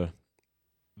 but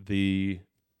even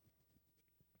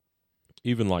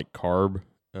like CARB,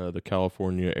 the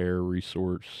California Air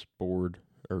Resource Board,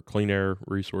 or Clean Air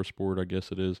Resource Board, I guess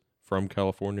it is, from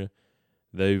California,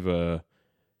 they've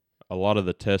a lot of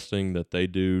the testing that they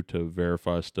do to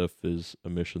verify stuff is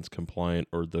emissions compliant,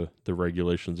 or the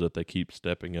regulations that they keep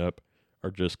stepping up are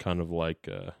just kind of like,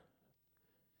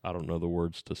 I don't know the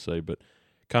words to say, but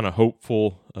kind of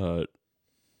hopeful,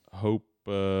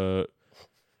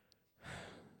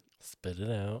 Spit it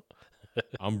out.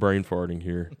 I'm brain farting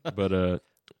here, but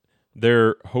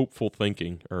they're hopeful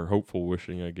thinking, or hopeful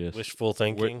wishing, I guess. Wishful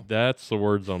thinking. That's the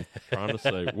words I'm trying to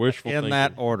say. Wishful thinking. In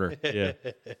that order. Yeah.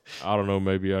 I don't know.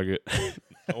 Maybe I get.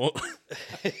 I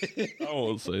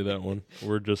won't say that one.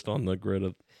 We're just on the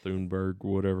Greta Thunberg,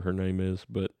 whatever her name is,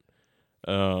 but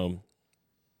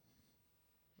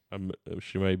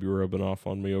she may be rubbing off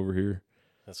on me over here.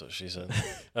 That's what she said.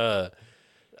 I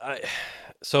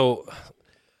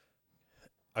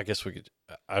guess we could.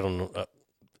 I don't know.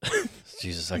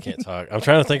 Jesus, I can't talk. I'm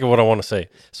trying to think of what I want to say.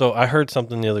 So I heard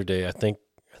something the other day. I think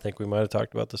we might have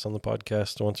talked about this on the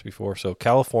podcast once before. So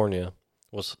California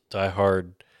was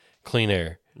diehard clean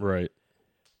air. Right.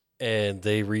 And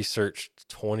they researched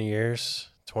 20 years,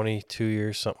 22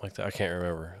 years, something like that. I can't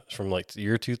remember. It's from like the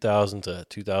year 2000 to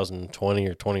 2020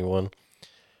 or 21.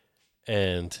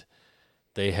 And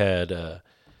they had, I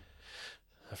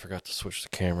forgot to switch the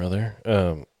camera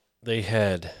there. They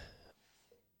had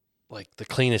like the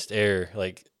cleanest air,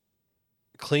 like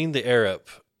cleaned the air up,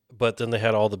 but then they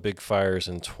had all the big fires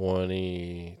in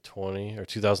 2020 or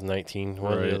 2019,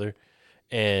 one or the other.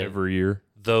 And every year,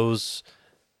 those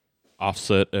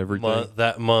offset everything.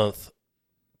 That month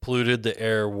polluted the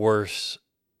air worse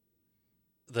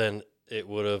than it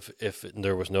would have if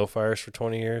there was no fires for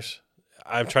 20 years.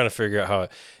 I'm trying to figure out how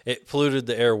it polluted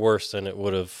the air worse than it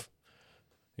would have,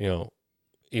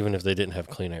 even if they didn't have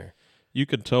clean air. You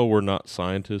could tell we're not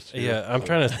scientists here. Yeah, I'm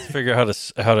trying to figure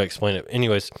out how to explain it.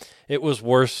 Anyways, it was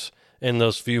worse in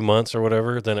those few months or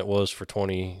whatever than it was for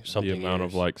 20-something years. The amount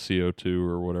of like CO2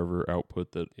 or whatever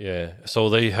output that... Yeah, so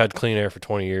they had clean air for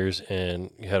 20 years,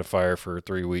 and you had a fire for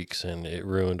 3 weeks, and it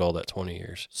ruined all that 20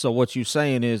 years. So what you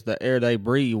saying is the air they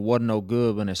breathe wasn't no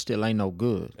good, and it still ain't no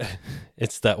good.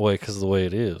 It's that way because of the way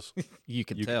it is. You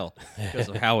can tell because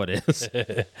of how it is.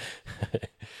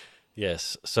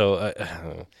 Yes, so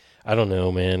I don't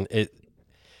know, man.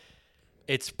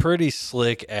 It's pretty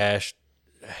slick ash.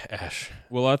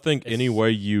 Well, I think any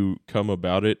way you come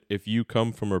about it, if you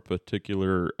come from a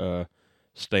particular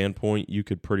standpoint, you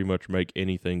could pretty much make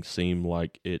anything seem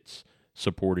like it's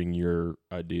supporting your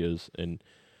ideas. And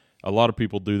a lot of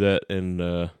people do that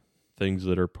in things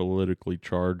that are politically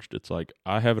charged. It's like,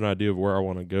 I have an idea of where I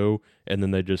want to go, and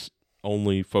then they just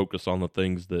only focus on the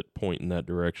things that point in that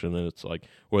direction. And it's like,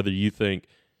 whether you think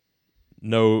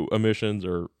no emissions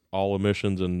or all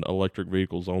emissions and electric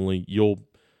vehicles only, you'll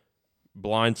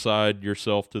blindside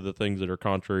yourself to the things that are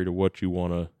contrary to what you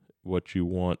want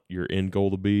your end goal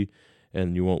to be,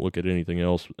 and you won't look at anything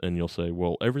else, and you'll say,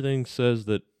 well, everything says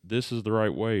that this is the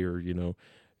right way, or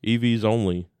EVs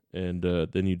only, and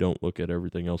then you don't look at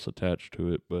everything else attached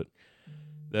to it. But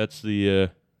that's the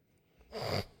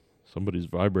somebody's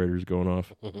vibrator's going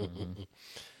off.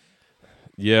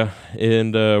 Yeah,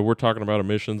 and we're talking about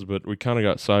emissions, but we kind of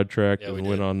got sidetracked and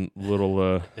went on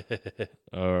little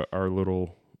our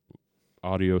little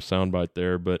audio soundbite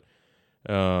there. But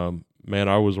man,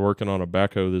 I was working on a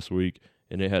backhoe this week,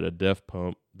 and it had a def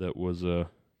pump that was the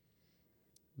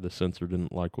sensor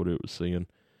didn't like what it was seeing,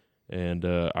 and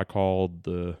I called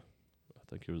I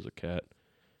think it was a cat.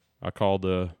 I called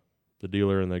the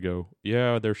dealer, and they go,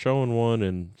 yeah, they're showing one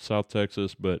in South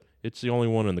Texas, but it's the only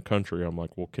one in the country. I'm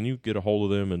like, well, can you get a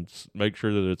hold of them and make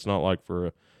sure that it's not like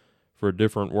for a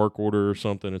different work order or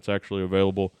something, it's actually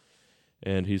available?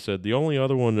 And he said, the only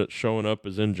other one that's showing up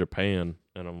is in Japan.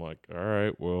 And I'm like, all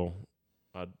right, well,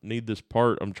 I need this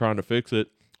part. I'm trying to fix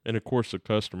it. And, of course, the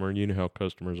customer, and you know how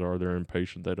customers are, they're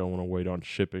impatient. They don't want to wait on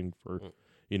shipping for,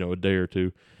 a day or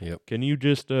two. Yep. Can you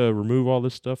just remove all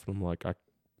this stuff? And I'm like, I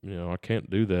can't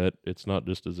do that. It's not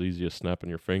just as easy as snapping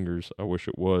your fingers. I wish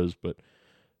it was, but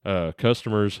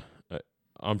customers,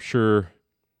 I'm sure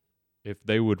if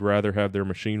they would rather have their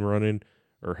machine running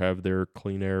or have their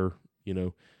clean air,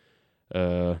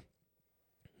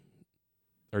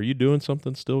 are you doing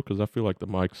something still? Because I feel like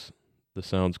the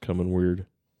sound's coming weird.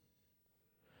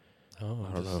 Oh,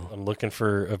 I don't know. I'm looking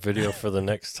for a video for the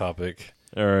next topic.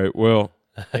 All right. Well,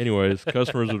 anyways,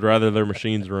 customers would rather their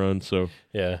machines run. So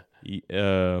Yeah.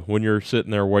 when you're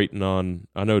sitting there waiting on,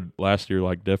 I know last year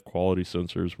like def quality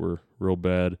sensors were real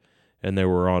bad, and they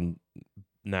were on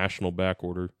national back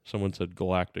order. Someone said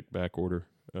galactic back order.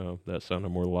 That sounded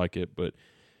more like it, but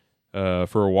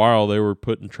for a while they were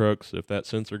putting trucks. If that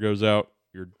sensor goes out,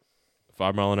 your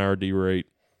 5 mile an hour derate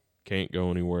can't go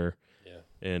anywhere. Yeah.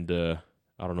 And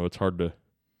I don't know. It's hard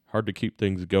to keep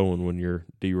things going when you're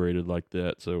derated like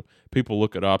that. So people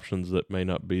look at options that may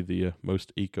not be the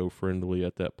most eco-friendly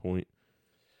at that point.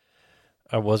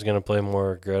 I was going to play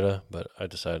more Greta, but I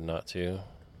decided not to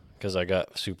because I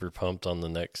got super pumped on the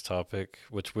next topic,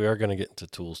 which we are going to get into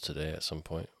tools today at some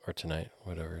point, or tonight,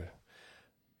 whatever.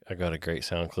 I got a great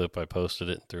sound clip. I posted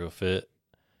it and threw a fit.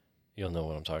 You'll know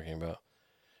what I'm talking about.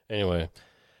 Anyway,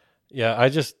 yeah,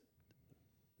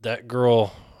 that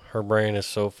girl, her brain is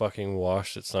so fucking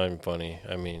washed, it's not even funny.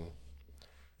 I mean,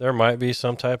 there might be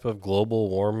some type of global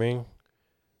warming,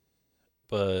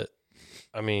 but,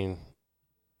 I mean,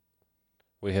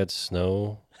 we had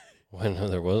snow when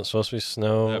there wasn't supposed to be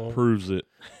snow. That proves it.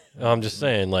 I'm just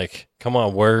saying, like, come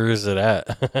on, where is it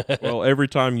at? Well, every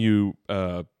time you,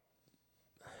 I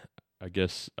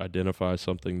guess, identify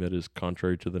something that is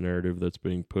contrary to the narrative that's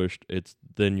being pushed,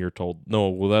 then you're told, no,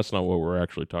 well, that's not what we're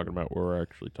actually talking about. What we're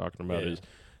actually talking about is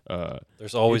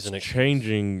there's always it's an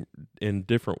changing in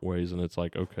different ways, and it's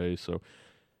like, okay, so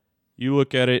you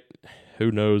look at it,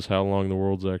 who knows how long the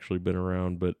world's actually been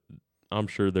around, but I'm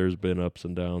sure there's been ups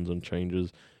and downs and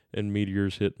changes and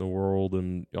meteors hitting the world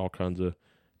and all kinds of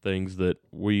things that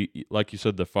like you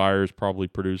said, the fires probably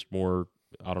produced more,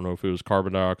 I don't know if it was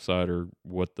carbon dioxide or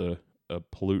what the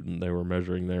pollutant they were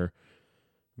measuring there.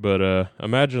 But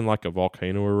imagine like a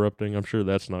volcano erupting. I'm sure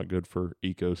that's not good for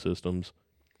ecosystems.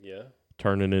 Yeah.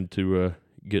 Turning into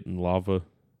getting lava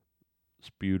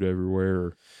spewed everywhere,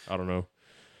 or I don't know.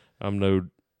 I'm no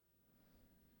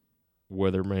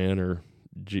weatherman or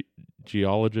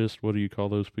geologist. What do you call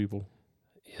those people?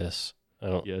 Yes. I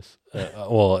don't. Yes.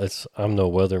 Well, I'm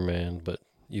no weatherman, but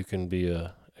you can be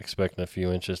expecting a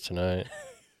few inches tonight.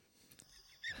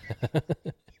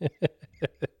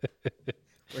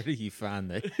 Where do you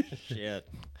find that shit?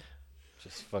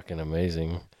 Just fucking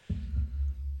amazing.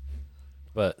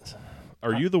 But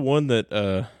are you the one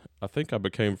that I think I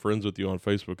became friends with you on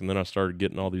Facebook, and then I started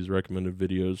getting all these recommended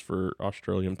videos for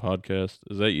Australian podcasts?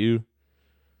 Is that you?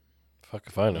 Fuck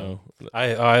if I know.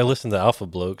 I listen to Alpha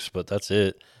Blokes, but that's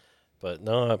it. But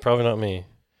no, probably not me.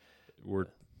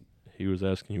 He was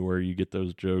asking you where you get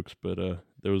those jokes, but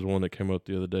there was one that came up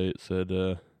the other day. It said,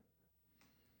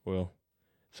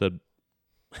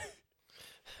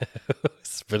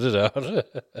 spit it out.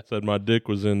 said my dick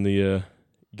was in the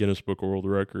Guinness Book of World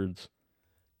Records.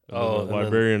 And Oh, the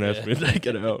librarian asked me to take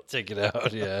it out. Take it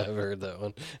out. Yeah, I've heard that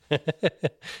one.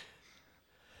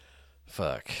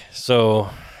 Fuck. So,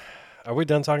 are we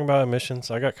done talking about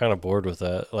emissions? I got kind of bored with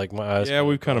that. Like my eyes. Yeah,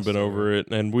 we've kind of been over it,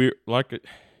 and we're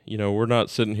not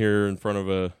sitting here in front of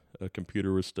a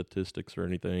computer with statistics or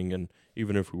anything, and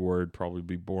even if we were, it'd probably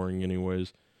be boring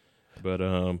anyways. But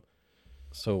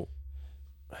so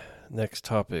next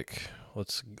topic.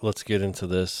 Let's get into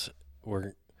this.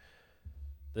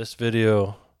 This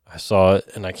video, I saw it,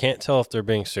 and I can't tell if they're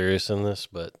being serious in this,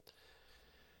 but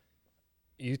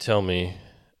you tell me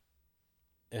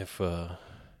if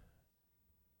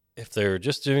they're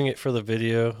just doing it for the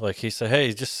video, like he said,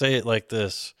 hey, just say it like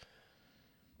this,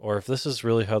 or if this is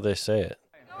really how they say it.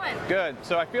 Good.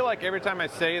 So I feel like every time I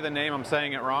say the name, I'm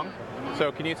saying it wrong.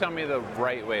 So can you tell me the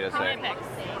right way to say it?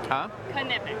 Knipex. Huh?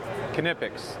 Knipex.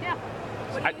 Knipix. Yeah.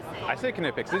 What do you say? I say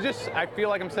Knipix. It's just, I feel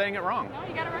like I'm saying it wrong. No,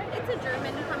 you got it right. It's a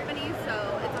German company,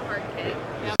 so it's a hard K.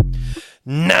 Yeah.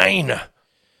 9.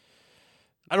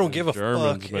 I don't give a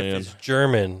Germans, fuck man. if it's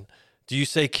German. Do you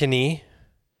say Knie?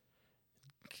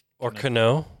 Or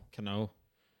Kano?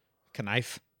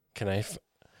 Knife. Knife?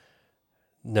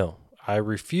 No, I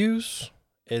refuse.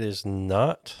 It is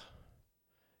not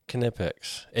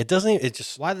Knipex. It doesn't. It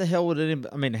just. Why the hell would it?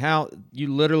 I mean, how you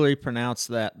literally pronounce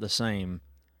that the same?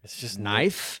 It's just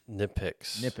knife.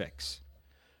 Knipex. Knipex.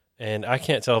 And I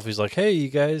can't tell if he's like, "Hey, you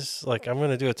guys, like, I'm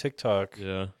gonna do a TikTok."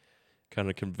 yeah, kind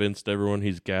of convinced everyone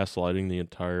he's gaslighting the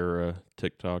entire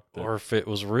TikTok. Or if it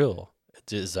was real.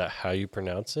 Is that how you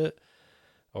pronounce it?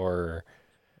 Or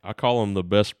I call them the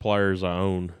best pliers I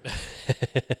own.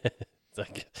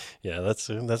 yeah, that's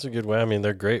a good way. I mean,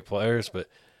 they're great players, but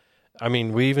I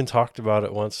mean, we even talked about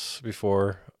it once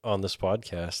before on this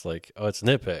podcast. Like, oh, it's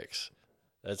Knipex.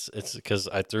 It's because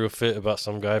I threw a fit about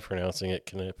some guy pronouncing it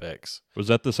Knipex. Was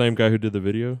that the same guy who did the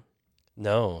video?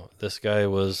 No, this guy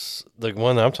was the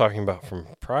one I'm talking about from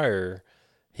prior.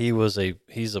 He's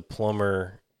a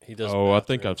plumber. He does. Oh, I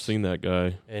think bathrooms, I've seen that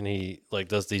guy. and he like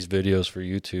does these videos for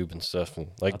YouTube and stuff. And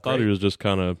like, I thought he was just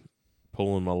kind of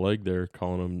pulling my leg there,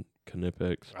 calling him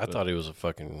Knipex. I thought he was a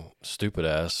fucking stupid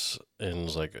ass, and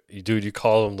was like, dude, you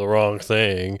call him the wrong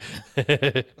thing.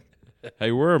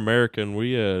 Hey, we're American.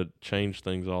 We change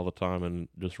things all the time and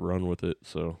just run with it.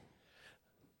 So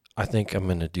I think I'm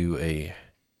gonna do a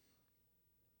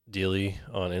dealie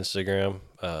on Instagram.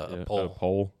 A poll. A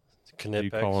poll. Do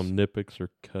you call them Knipex or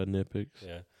Knipex?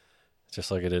 Yeah, just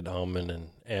like I did almond and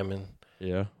ammon.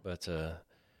 Yeah. But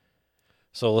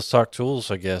so let's talk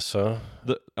tools, I guess, huh?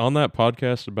 On that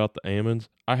podcast about the ammons,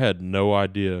 I had no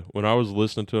idea. When I was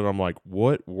listening to it, I'm like,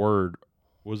 what word?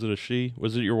 Was it a she?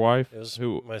 Was it your wife? It was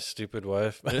my stupid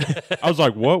wife. I was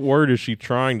like, what word is she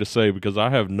trying to say? Because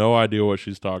I have no idea what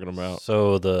she's talking about.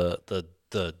 So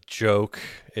the joke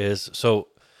is, so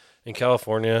in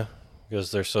California,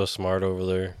 because they're so smart over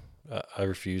there, I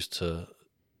refuse to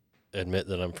admit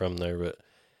that I'm from there, but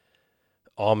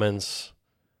almonds,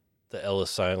 the L is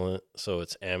silent, so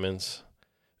it's almonds.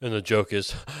 And the joke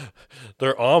is,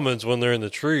 they're almonds when they're in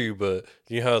the tree, but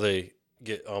you know how they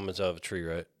get almonds out of a tree,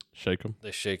 right? Shake them.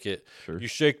 They shake it. Sure. You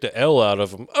shake the L out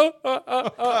of them.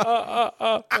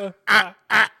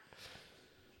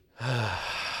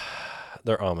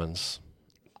 They're almonds.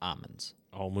 Almonds.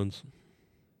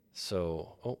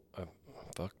 So, I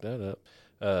fucked that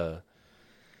up.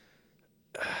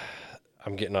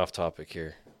 I'm getting off topic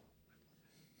here.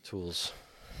 Tools.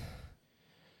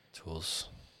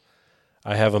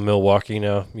 I have a Milwaukee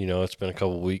now. You know, it's been a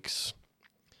couple weeks.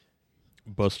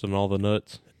 Busting all the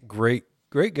nuts. Great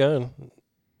gun,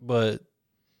 but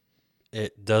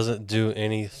it doesn't do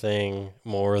anything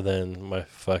more than my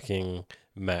fucking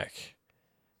Mac.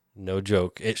 No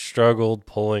joke. It struggled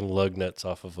pulling lug nuts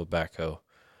off of a backhoe.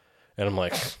 And I'm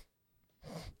like,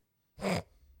 I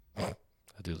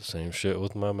do the same shit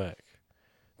with my Mac.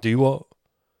 Do you what?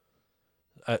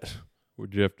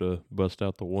 Would you have to bust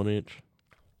out the 1-inch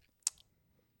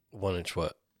 1-inch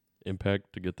what?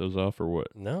 impact to get those off, or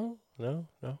what? No. I'm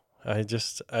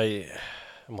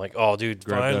like, oh, dude,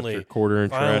 Grab out your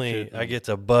 1/4-inch ratchet. I get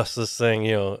to bust this thing,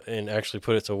 and actually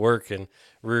put it to work and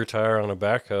rear tire on a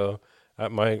backhoe.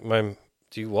 My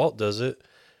DeWalt does it,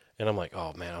 and I'm like,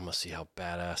 oh man, I'm gonna see how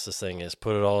badass this thing is.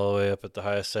 Put it all the way up at the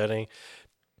highest setting.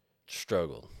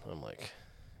 Struggled. I'm like,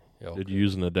 yo. Did you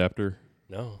use an adapter?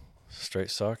 No,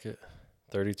 straight socket,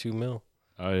 32 mil.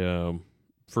 I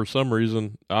for some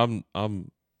reason I'm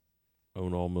own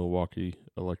all Milwaukee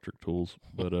electric tools,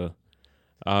 but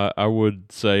I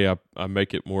would say I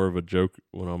make it more of a joke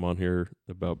when I'm on here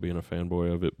about being a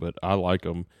fanboy of it, but I like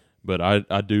them. But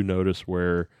I do notice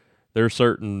where there's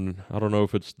certain, I don't know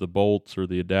if it's the bolts or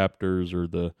the adapters or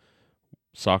the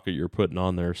socket you're putting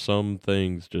on there, some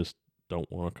things just don't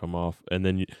want to come off. And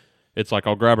then it's like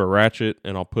I'll grab a ratchet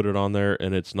and I'll put it on there,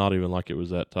 and it's not even like it was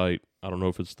that tight. I don't know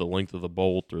if it's the length of the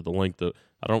bolt or the length of,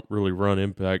 I don't really run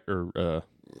impact or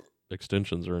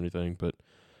extensions or anything, but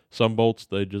some bolts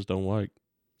they just don't like.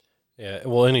 Yeah,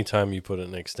 well, anytime you put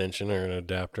an extension or an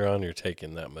adapter on, you're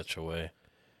taking that much away.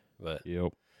 But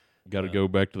Yep. Got to go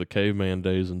back to the caveman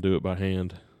days and do it by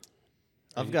hand.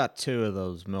 I've got 2 of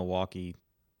those Milwaukee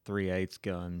 3/8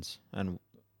 guns, and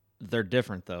they're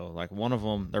different though. Like one of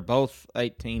them, they're both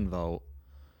 18 volt,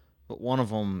 but one of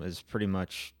them is pretty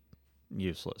much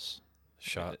useless.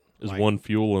 shot. Is Like- one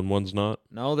fuel and one's not?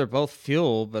 No, they're both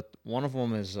fuel, but one of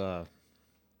them is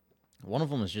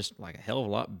just like a hell of a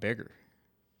lot bigger.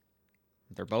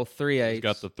 They're both 3/8. It's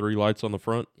got the 3 lights on the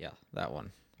front. Yeah, that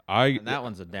one. And And that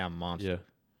one's a damn monster. Yeah.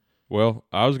 Well,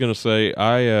 I was gonna say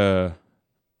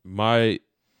my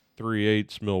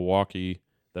 3/8 Milwaukee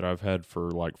that I've had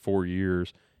for like 4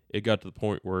 years, it got to the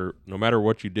point where no matter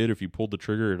what you did, if you pulled the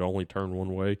trigger, it only turned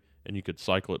one way, and you could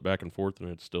cycle it back and forth, and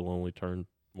it'd still only turn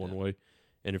one way.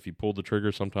 And if you pulled the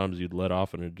trigger, sometimes you'd let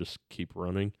off, and it'd just keep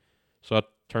running. So I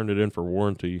turned it in for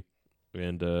warranty,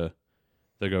 and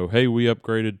they go, "Hey, we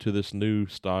upgraded to this new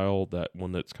style, that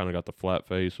one that's kind of got the flat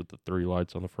face with the 3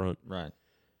 lights on the front." Right.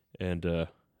 And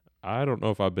I don't know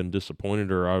if I've been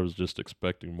disappointed or I was just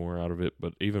expecting more out of it,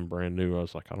 but even brand new, I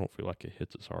was like, I don't feel like it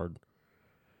hits as hard.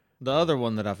 The other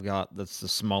one that I've got that's the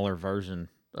smaller version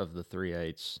of the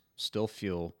 3/8 still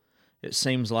fuel. It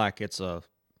seems like it's a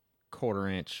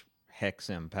 1/4-inch hex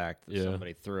impact that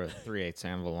somebody threw a 3/8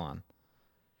 anvil on.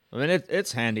 I mean,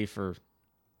 it's handy for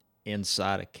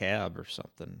inside a cab or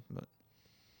something, but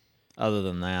other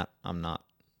than that, I'm not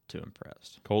too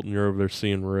impressed. Colton, you're over there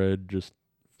seeing red. Just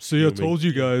See, I told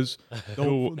you guys,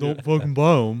 don't fucking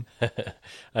buy them.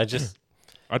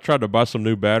 I tried to buy some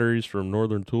new batteries from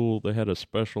Northern Tool. They had a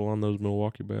special on those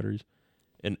Milwaukee batteries.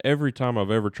 And every time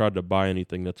I've ever tried to buy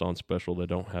anything that's on special, they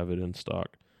don't have it in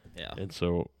stock. Yeah. And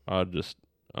so I just,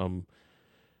 I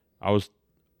was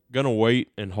going to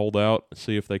wait and hold out and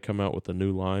see if they come out with a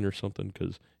new line or something.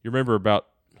 Because you remember about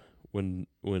when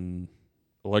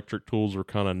electric tools were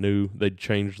kind of new, they'd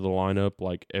change the lineup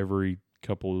like every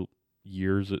couple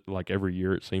years, like every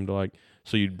year it seemed like.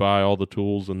 So you'd buy all the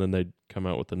tools and then they'd come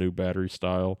out with a new battery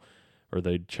style, or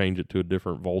they'd change it to a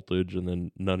different voltage, and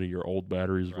then none of your old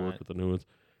batteries work with the new ones.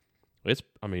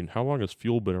 I mean, how long has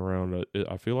fuel been around?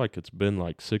 I feel like it's been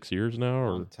like 6 years now.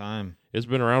 Long time. It's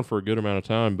been around for a good amount of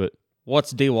time, but...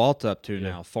 What's DeWalt up to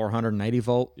now? 480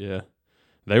 volt? Yeah.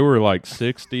 They were like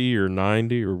 60 or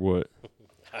 90 or what?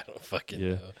 I don't fucking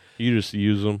know. You just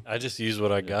use them. I just use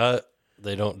what I got.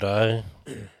 They don't die.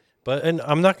 But, and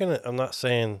I'm not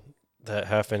saying that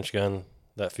 1/2-inch gun,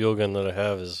 that fuel gun that I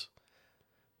have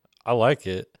I like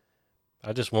it.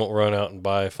 I just won't run out and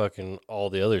buy fucking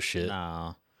all the other shit.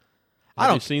 No.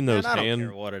 Have you seen those I don't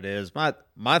care what it is. My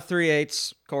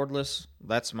 3/8 cordless,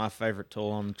 that's my favorite tool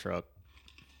on the truck.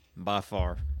 By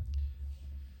far.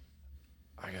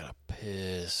 I gotta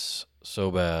piss so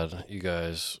bad, you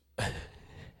guys.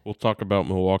 We'll talk about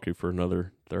Milwaukee for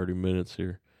another 30 minutes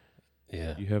here.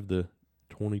 Yeah. You have the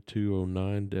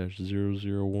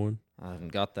 2209-001. I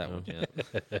haven't got that one yet.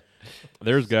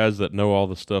 There's guys that know all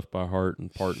the stuff by heart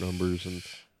and part numbers, and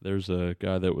there's a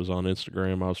guy that was on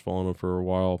Instagram. I was following him for a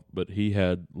while, but he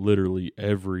had literally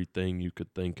everything you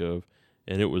could think of,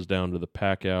 and it was down to the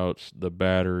pack outs, the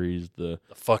batteries, the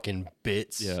fucking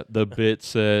bits. Yeah, the bit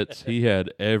sets. He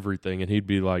had everything, and he'd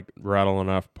be like rattling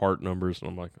off part numbers, and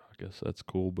I'm like, I guess that's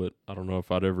cool, but I don't know if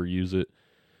I'd ever use it.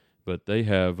 But they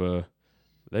have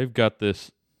they've got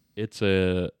this.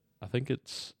 I think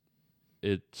it's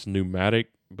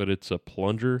pneumatic, but it's a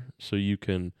plunger, so you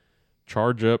can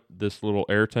charge up this little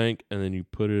air tank, and then you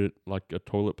put it like a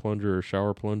toilet plunger or a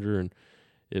shower plunger, and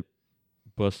it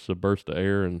busts a burst of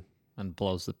air and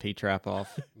blows the P-trap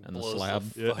off and the slab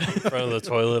in front of the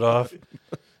toilet off.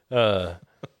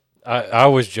 I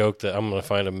always joke that I'm going to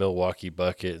find a Milwaukee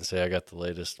bucket and say I got the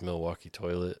latest Milwaukee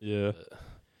toilet. Yeah.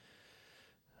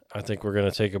 I think we're going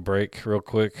to take a break real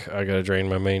quick. I got to drain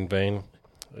my main vein,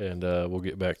 and we'll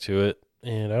get back to it.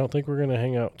 And I don't think we're going to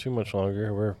hang out too much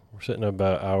longer. We're sitting at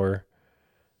about an hour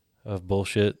of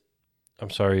bullshit. I'm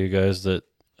sorry, you guys that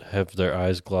have their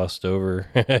eyes glossed over.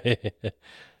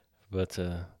 But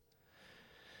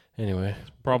anyway,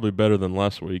 it's probably better than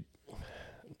last week.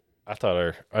 I thought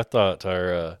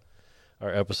our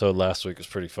episode last week was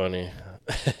pretty funny.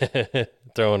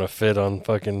 Throwing a fit on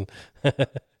fucking.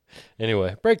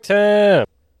 Anyway, break time,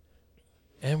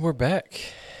 and we're back.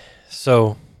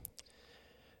 So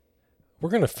we're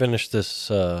gonna finish this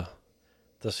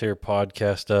here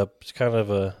podcast up. It's kind of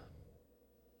a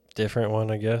different one,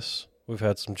 I guess. We've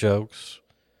had some jokes,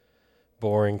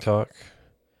 boring talk,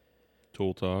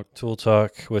 tool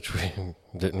talk, which we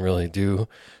didn't really do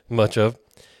much of.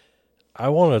 I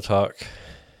want to talk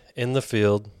in the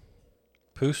field,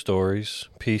 poo stories,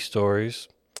 pee stories,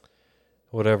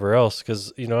 whatever else,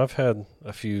 because, I've had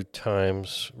a few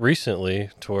times recently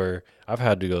to where I've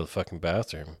had to go to the fucking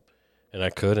bathroom, and I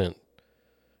couldn't.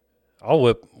 I'll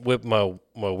whip my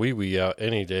wee-wee out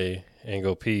any day and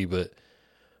go pee, but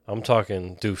I'm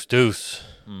talking deuce.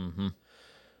 Mm-hmm.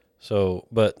 So,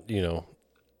 but,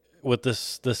 with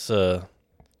this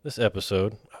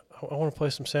episode, I want to play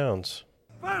some sounds.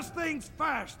 First things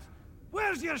first,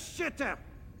 where's your shitter?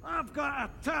 I've got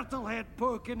a turtle head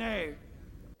poking out.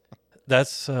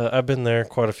 That's, I've been there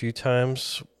quite a few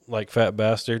times, like fat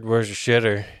bastard, where's your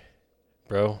shitter,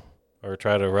 bro? Or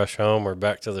try to rush home or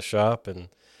back to the shop, and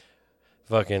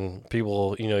fucking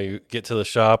people, you get to the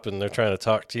shop and they're trying to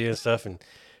talk to you and stuff, and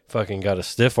fucking got to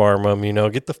stiff arm them,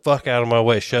 get the fuck out of my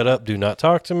way, shut up, do not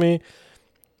talk to me.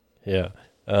 Yeah.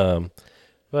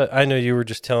 But I know you were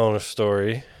just telling a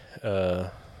story.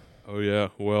 Oh yeah,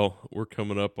 well, we're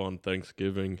coming up on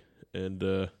Thanksgiving,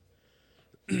 and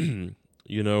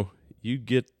you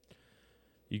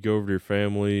go over to your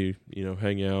family,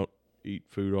 hang out, eat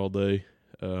food all day.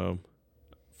 For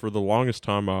the longest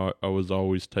time, I was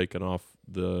always taking off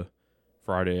the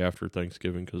Friday after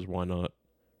Thanksgiving, because why not,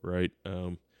 right?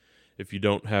 if you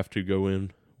don't have to go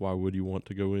in, why would you want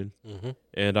to go in? Mm-hmm.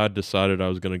 And I decided I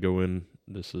was going to go in.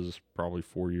 This is probably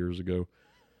 4 years ago.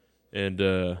 And,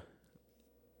 you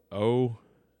know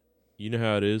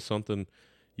how it is.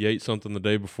 You ate something the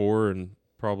day before and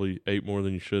probably ate more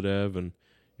than you should have, and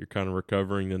you're kind of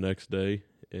recovering the next day.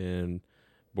 And,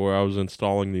 boy, I was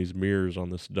installing these mirrors on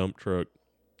this dump truck.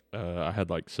 I had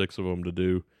like 6 of them to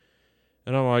do.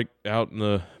 And I'm like out in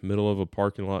the middle of a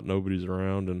parking lot, nobody's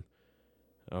around, and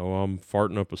I'm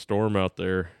farting up a storm out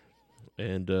there.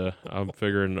 And I'm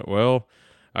figuring, well,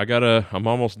 I'm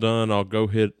almost done. I'll go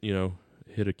hit a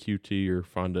QT or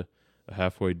find a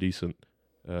halfway decent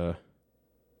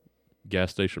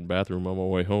gas station bathroom on my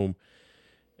way home.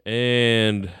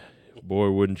 And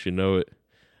boy, wouldn't you know it,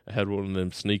 I had one of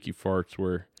them sneaky farts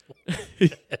where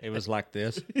It was like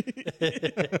this.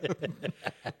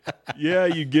 yeah,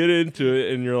 you get into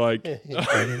it and you're like,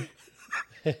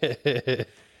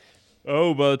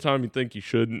 oh, by the time you think you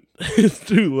shouldn't, it's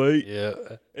too late. Yeah.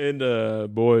 And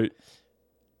boy,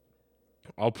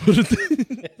 I'll put it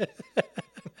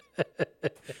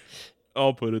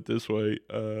this way.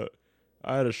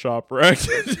 I had a shop rack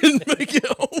that didn't make it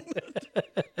home.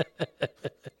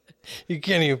 You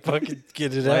can't even fucking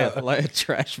get it out. Lay a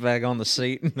trash bag on the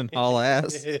seat and then haul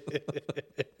ass.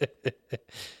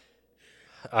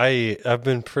 I've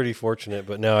been pretty fortunate,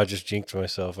 but now I just jinxed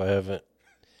myself. I haven't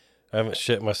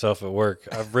shit myself at work.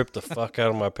 I've ripped the fuck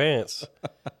out of my pants.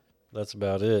 That's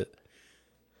about it.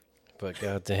 But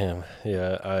goddamn,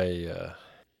 yeah,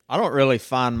 I don't really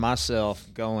find myself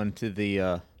going to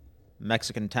the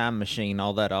Mexican time machine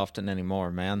all that often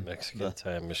anymore, man. Mexican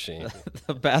time machine.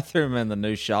 The bathroom in the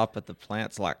new shop at the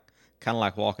plant's kind of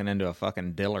like walking into a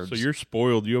fucking Dillard's. So you're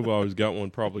spoiled. You've always got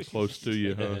one probably close to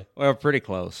you, huh? Well, pretty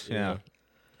close. Yeah.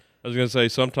 I was gonna say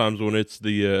sometimes when it's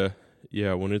the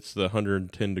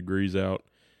 110 degrees out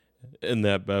and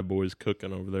that bad boy's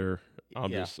cooking over there, I'll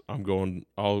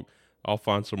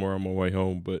find somewhere on my way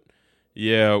home. But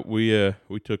yeah, we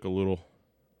took a little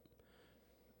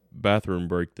bathroom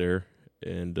break there,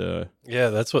 and yeah,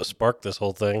 that's what sparked this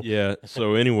whole thing. yeah.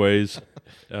 So, anyways,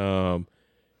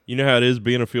 you know how it is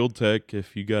being a field tech.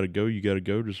 If you gotta go, you gotta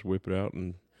go. Just whip it out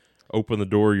and open the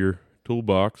door of your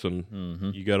toolbox,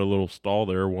 and you got a little stall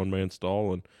there, 1-man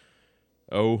stall, and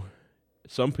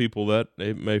some people that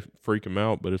it may freak them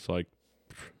out, but it's like,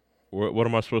 what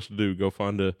am I supposed to do? Go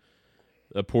find a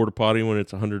porta potty when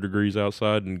it's 100 degrees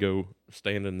outside and go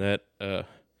stand in that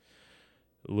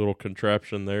little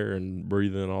contraption there and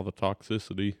breathe in all the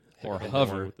toxicity, or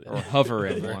hover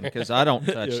in one, because I don't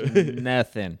touch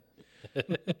nothing.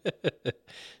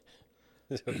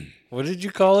 What did you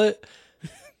call it?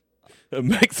 A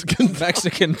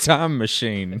Mexican time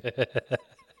machine.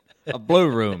 A blue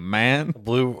room, man.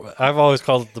 I've always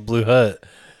called it the Blue Hut.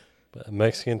 But a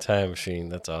Mexican time machine.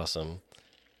 That's awesome.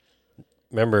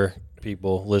 Remember,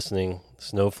 people listening,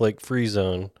 snowflake free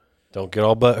zone. Don't get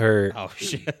all butt hurt. Oh,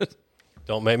 shit.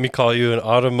 Don't make me call you an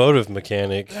automotive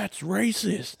mechanic. That's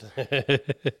racist.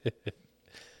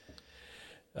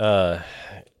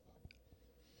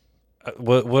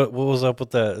 What was up with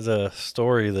the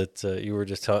story that you were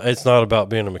just telling? It's not about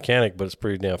being a mechanic, but it's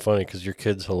pretty damn funny because your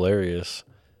kid's hilarious.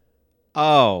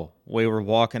 Oh, we were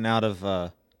walking out of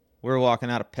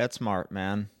PetSmart,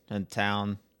 man, in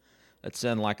town. It's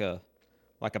in like a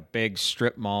big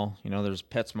strip mall. You know, there's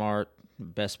PetSmart,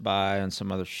 Best Buy, and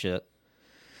some other shit.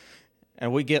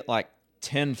 And we get like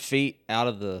 10 feet out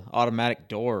of the automatic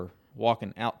door,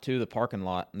 walking out to the parking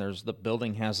lot, and the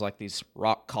building has like these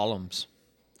rock columns.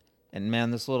 And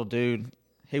man, this little dude,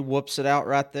 he whoops it out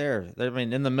right there. I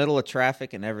mean, in the middle of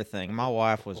traffic and everything. My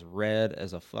wife was red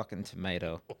as a fucking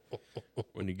tomato.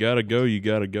 When you gotta go, you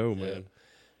gotta go, man.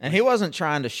 And he wasn't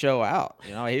trying to show out.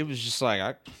 You know, he was just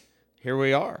like, here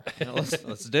we are. You know,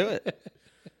 let's do it.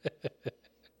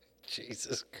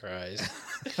 Jesus Christ.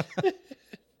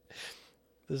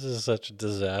 This is such a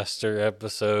disaster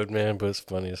episode, man, but it's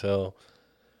funny as hell.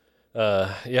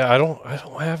 Yeah, I don't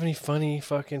have any funny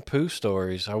fucking poo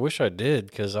stories. I wish I did,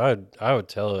 because I would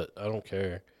tell it. I don't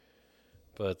care.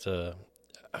 But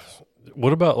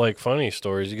what about like funny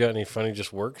stories? You got any funny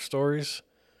just work stories?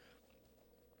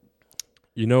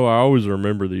 You know, I always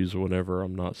remember these whenever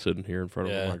I'm not sitting here in front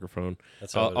of a microphone.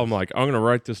 That's how I'm like, I'm gonna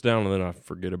write this down, and then I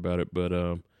forget about it.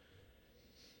 But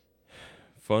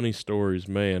funny stories,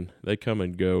 man, they come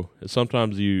and go. And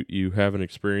sometimes you have an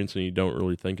experience and you don't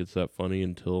really think it's that funny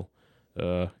until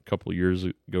a couple of years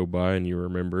go by and you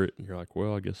remember it, and you're like,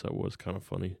 well, I guess that was kind of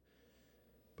funny.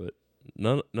 But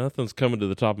nothing's coming to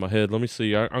the top of my head. Let me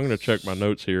see. I'm going to check my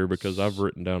notes here because I've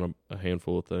written down a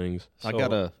handful of things. I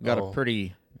got a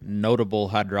pretty notable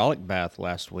hydraulic bath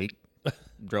last week.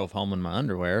 drove home in my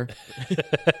underwear.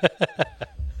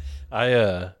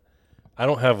 I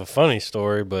don't have a funny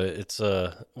story, but it's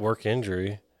a work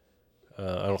injury.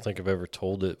 I don't think I've ever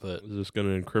told it, but Is this going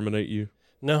to incriminate you?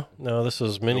 no, this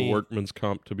was No many. workman's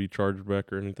comp to be charged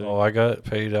back or anything? Oh, I got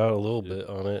paid out a little bit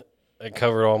on it. It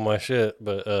covered all my shit,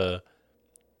 but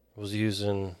was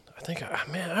using.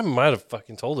 I might have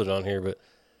fucking told it on here, but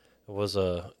I was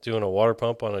doing a water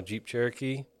pump on a Jeep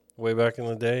Cherokee way back in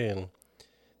the day, and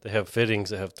they have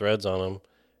fittings that have threads on them,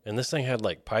 and this thing had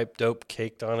like pipe dope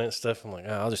caked on it and stuff. I'm like,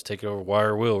 I'll just take it over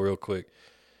wire wheel real quick,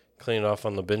 clean it off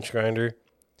on the bench grinder.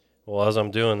 Well, as I'm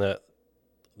doing that,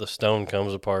 the stone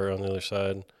comes apart on the other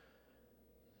side,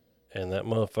 and that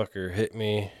motherfucker hit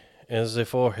me in the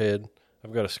forehead.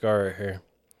 I've got a scar right here,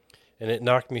 and it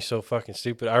knocked me so fucking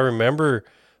stupid. I remember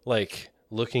like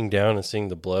looking down and seeing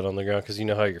the blood on the ground, because you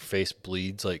know how your face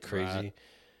bleeds like crazy. Right.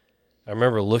 I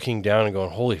remember looking down and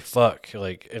going, holy fuck,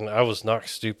 like, and I was knocked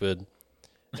stupid.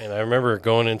 And I remember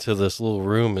going into this little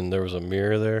room, and there was a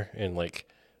mirror there, and like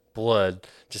blood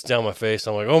just down my face.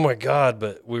 I'm like, oh my God,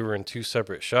 but we were in two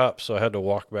separate shops, so I had to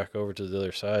walk back over to the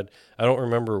other side. I don't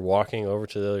remember walking over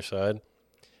to the other side.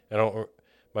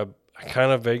 I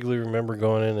kind of vaguely remember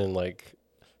going in and like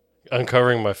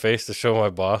uncovering my face to show my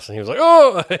boss, and he was like,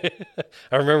 oh,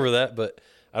 I remember that, but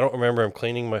I don't remember him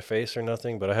cleaning my face or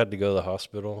nothing, but I had to go to the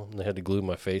hospital, and they had to glue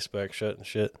my face back shut and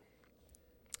shit.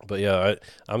 But yeah,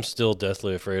 I'm still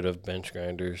deathly afraid of bench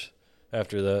grinders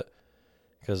after that,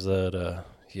 because that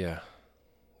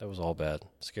was all bad.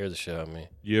 Scared the shit out of me.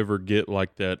 You ever get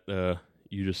like that,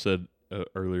 you just said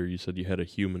earlier, you said you had a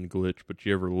human glitch, but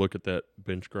you ever look at that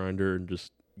bench grinder and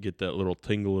just get that little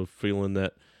tingle of feeling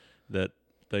that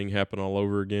thing happen all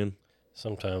over again?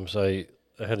 Sometimes I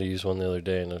had to use one the other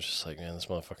day, and I was just like, man, this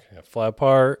motherfucker gonna fly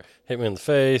apart, hit me in the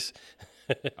face.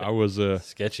 I was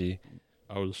sketchy.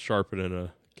 I was sharpening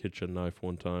a kitchen knife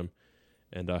one time,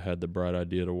 and I had the bright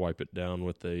idea to wipe it down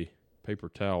with a paper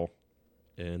towel,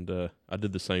 and I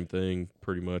did the same thing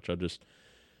pretty much. I just,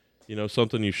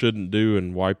 something you shouldn't do,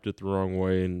 and wiped it the wrong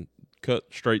way and cut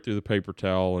straight through the paper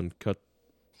towel and cut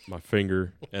my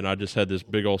finger, and I just had this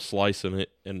big old slice in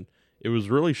it, and it was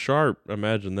really sharp.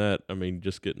 Imagine that. I mean,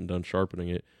 just getting done sharpening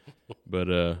it.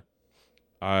 But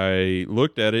I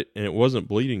looked at it, and it wasn't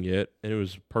bleeding yet, and it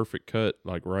was a perfect cut,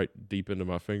 like right deep into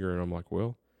my finger, and I'm like,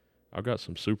 well, I've got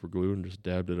some super glue, and just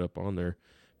dabbed it up on there.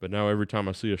 But now every time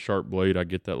I see a sharp blade, I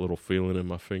get that little feeling in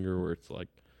my finger where it's like,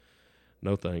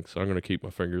 no thanks. I'm going to keep my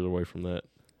fingers away from that.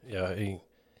 Yeah, I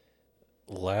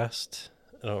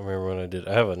don't remember when I did.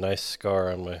 I have a nice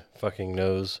scar on my fucking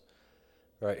nose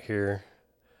right here.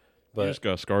 But you just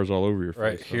got scars all over your face.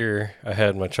 Right here, I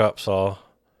had my chop saw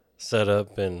set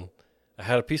up, and I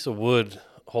had a piece of wood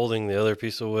holding the other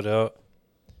piece of wood out,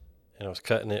 and I was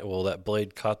cutting it. Well, that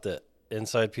blade caught that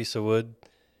inside piece of wood,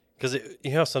 because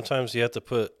sometimes you have to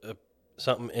put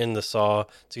something in the saw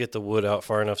to get the wood out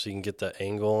far enough so you can get that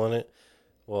angle on it.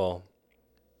 Well,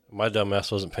 my dumb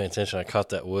ass wasn't paying attention. I caught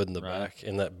that wood in the back,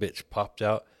 and that bitch popped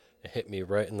out and hit me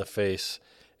right in the face.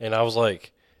 And I was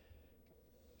like,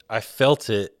 I felt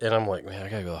it, and I'm like, man, I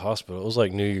gotta go to the hospital. It was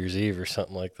like New Year's Eve or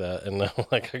something like that, and I'm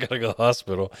like, I gotta go to the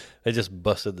hospital. They just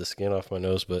busted the skin off my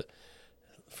nose, but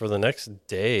for the next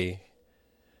day,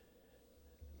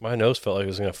 my nose felt like it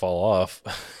was gonna fall off.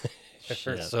 It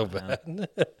hurt so bad.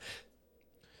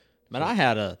 But I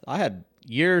had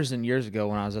years and years ago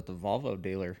when I was at the Volvo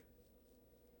dealer,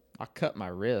 I cut my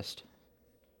wrist,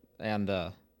 and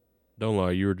don't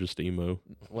lie, you were just emo.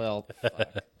 Well,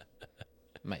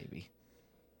 maybe.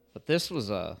 But this was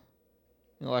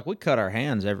like we cut our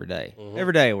hands every day. Mm-hmm.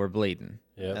 Every day we're bleeding.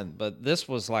 Yeah. But this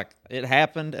was like it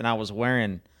happened, and I was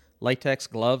wearing latex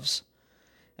gloves,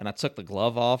 and I took the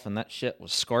glove off, and that shit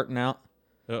was squirting out.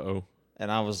 Uh-oh.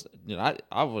 And I was,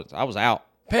 I was out.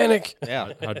 Panic.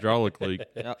 Yeah. Hydraulic leak.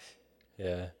 Yeah.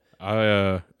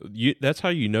 Yeah. That's how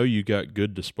you know you got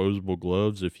good disposable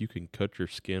gloves, if you can cut your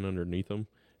skin underneath them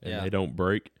and they don't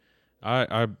break.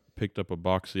 I picked up a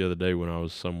box the other day when I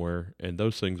was somewhere, and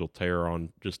those things will tear on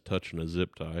just touching a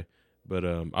zip tie. But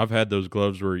I've had those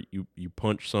gloves where you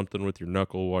punch something with your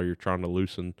knuckle while you're trying to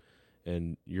loosen,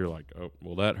 and you're like, oh,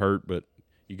 well, that hurt, but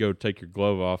you go take your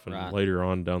glove off, and later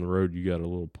on down the road, you got a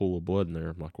little pool of blood in there.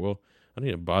 I'm like, well, I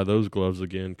need to buy those gloves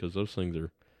again, because those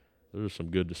are some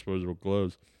good disposable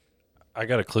gloves. I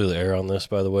got to clue the air on this,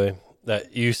 by the way.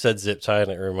 That you said zip tie,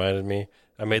 and it reminded me.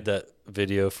 I made that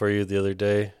video for you the other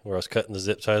day where I was cutting the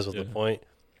zip ties with the point.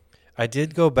 I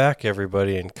did go back,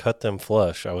 everybody, and cut them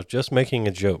flush. I was just making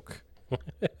a joke.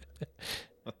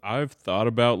 I've thought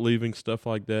about leaving stuff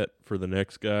like that for the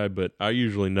next guy, but I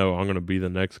usually know I'm going to be the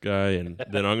next guy, and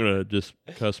then I'm going to just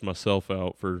cuss myself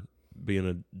out for being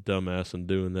a dumbass and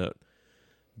doing that.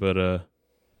 But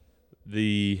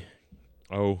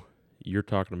you're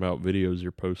talking about videos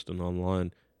you're posting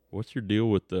online. What's your deal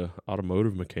with the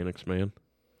automotive mechanics, man?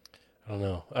 I don't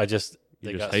know. You're just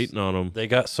hating on them. They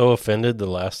got so offended the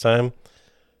last time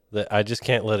that I just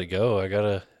can't let it go. I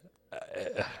gotta.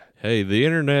 Hey, the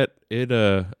internet,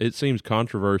 it seems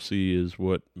controversy is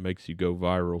what makes you go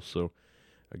viral. So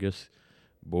I guess,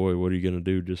 boy, what are you going to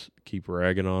do? Just keep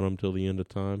ragging on them till the end of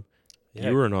time? Yeah,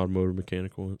 you were an automotive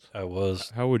mechanic once. I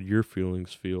was. How would your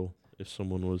feelings feel if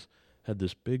someone had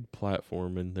this big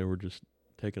platform and they were just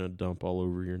taking a dump all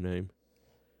over your name?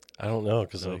 I don't know,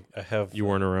 because I have... You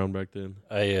weren't around back then?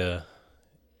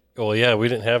 Well, yeah, we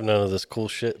didn't have none of this cool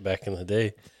shit back in the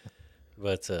day.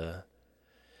 But...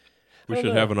 we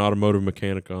should have an automotive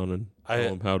mechanic on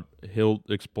and tell him he'll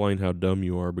explain how dumb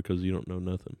you are because you don't know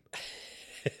nothing.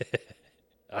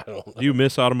 I don't know. Do you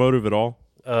miss automotive at all?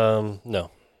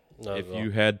 No. If you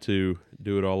had to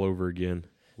do it all over again,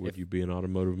 would you be an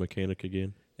automotive mechanic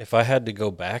again? If I had to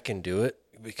go back and do it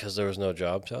because there was no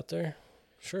jobs out there,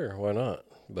 sure, why not?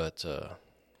 But no.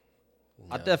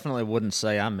 I definitely wouldn't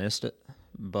say I missed it,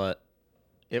 but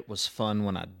it was fun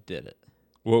when I did it.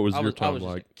 What was your time I was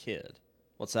like? Just a kid.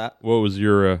 What's that? What was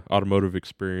your automotive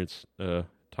experience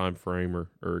time frame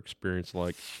or experience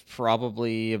like?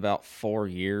 Probably about 4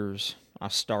 years. I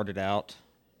started out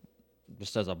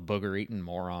just as a booger-eating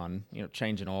moron,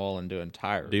 changing oil and doing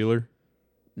tires. Dealer?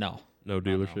 No. No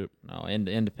dealership? No,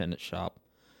 independent shop.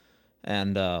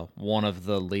 And one of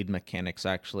the lead mechanics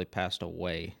actually passed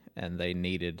away, and they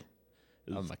needed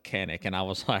a mechanic. And I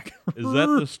was like... Is that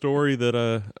the story that,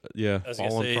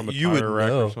 falling from a tire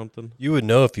rack or something? You would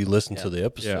know if you listened to the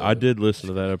episode. Yeah, I did listen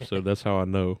to that episode. That's how I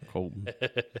know, Colton.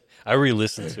 I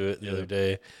re-listened to it the other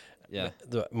day. Yeah.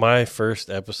 My first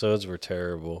episodes were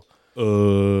terrible.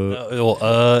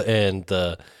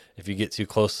 If you get too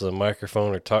close to the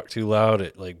microphone or talk too loud,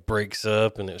 it like breaks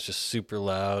up and it's just super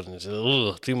loud and it's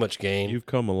just, too much gain. You've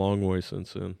come a long way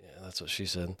since then. Yeah, that's what she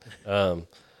said.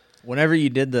 Whenever you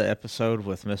did the episode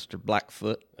with Mr.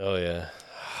 Blackfoot. Oh, yeah.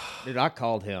 Dude, I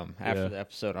called him after the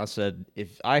episode. I said,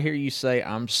 if I hear you say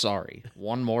I'm sorry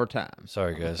one more time.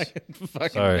 Sorry, guys. I'm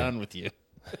fucking done with you.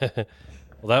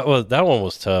 Well, that one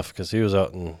was tough because he was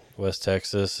out in West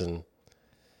Texas and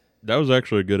that was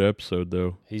actually a good episode,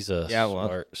 though. He's a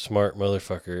smart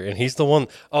motherfucker. And he's the one...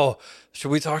 Oh,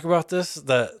 should we talk about this?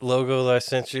 That logo that I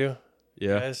sent you?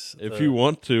 Yeah. Guys? If you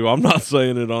want to. I'm not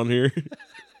saying it on here.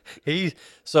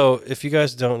 So, if you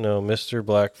guys don't know, Mr.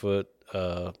 Blackfoot,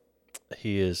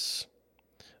 he is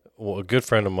a good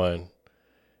friend of mine.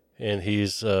 And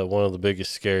he's one of the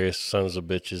biggest, scariest sons of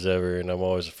bitches ever. And I'm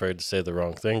always afraid to say the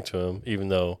wrong thing to him, even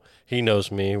though he knows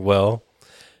me well.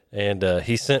 And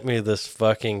he sent me this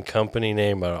fucking company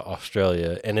name out of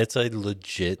Australia, and it's a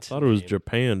legit I thought it was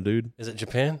Japan, dude. Is it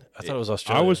Japan? I thought it was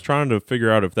Australia. I was trying to figure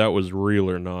out if that was real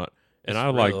or not. And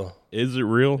is it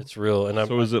real? It's real. And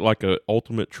is it like a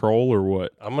ultimate troll or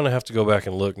what? I'm going to have to go back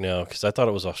and look now because I thought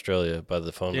it was Australia by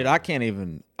the phone. Dude, I can't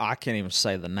even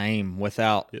say the name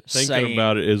without thinking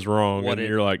about it is wrong. And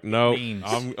you're like, no,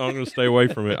 I'm going to stay away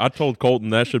from it. I told Colton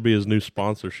that should be his new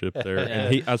sponsorship there.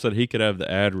 And I said he could have the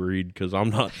ad read because I'm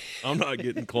not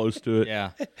getting close to it.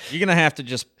 Yeah. You're going to have to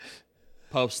just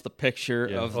post the picture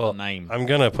of the name. I'm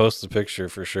going to post the picture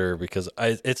for sure because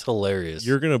it's hilarious.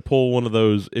 You're going to pull one of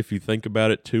those, if you think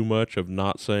about it too much, of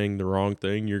not saying the wrong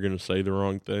thing, you're going to say the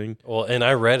wrong thing. Well, and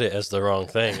I read it as the wrong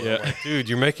thing. Yeah. I'm like, dude,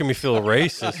 you're making me feel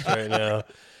racist right now.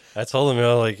 I told him,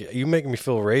 like, you making me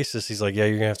feel racist. He's like, yeah,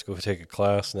 you're going to have to go take a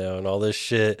class now and all this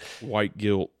shit. White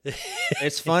guilt.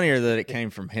 It's funnier that it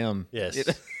came from him. Yes.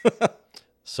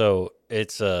 So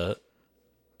it's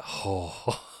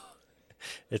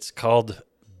it's called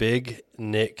Big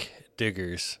Nick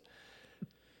Diggers.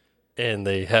 And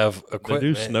they have equipment. They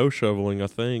do snow shoveling, I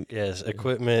think. Yes,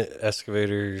 equipment,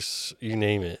 excavators, you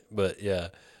name it. But yeah,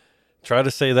 try to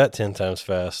say that 10 times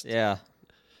fast. Yeah.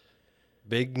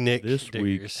 Big Nick this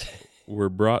Diggers. Week, we're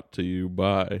brought to you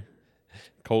by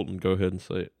Colton. Go ahead and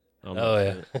say it.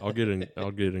 I'll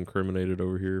get incriminated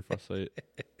over here if I say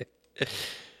it.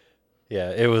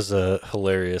 Yeah, it was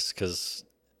hilarious because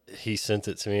he sent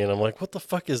it to me, and I'm like, what the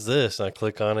fuck is this? And I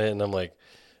click on it, and I'm like,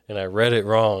 and I read it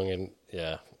wrong, and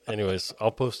yeah. Anyways,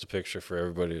 I'll post a picture for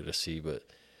everybody to see, but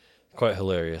quite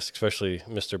hilarious, especially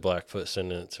Mr. Blackfoot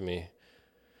sending it to me.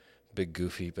 Big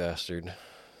goofy bastard.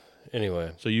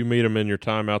 Anyway. So you meet him in your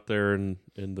time out there in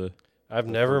the... I've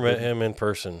never met him in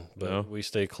person, but we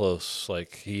stay close.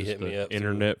 Like he hit me up.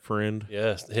 Internet friend?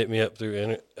 Yes, hit me up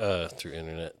through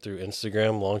Instagram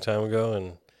a long time ago,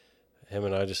 and him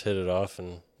and I just hit it off,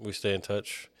 and we stay in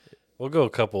touch. we'll go a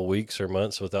couple weeks or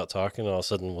months without talking. And all of a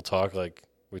sudden, we'll talk like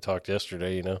we talked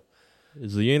yesterday. You know,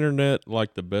 Is the internet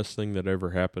like the best thing that ever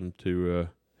happened to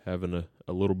having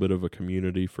a little bit of a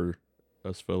community for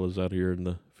us fellas out here in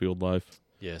the field life?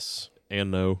 yes,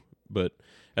 And no, but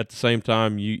at the same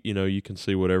time, you know you can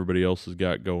see what everybody else has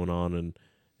got going on,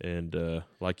 and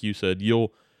like you said,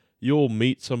 you'll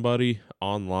meet somebody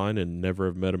online and never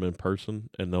have met them in person,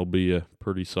 and there'll be a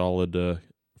pretty solid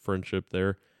friendship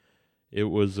there. It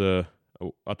was I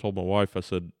told my wife, I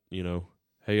said, you know,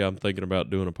 hey, I'm thinking about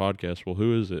doing a podcast. Well,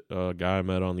 who is it? A guy I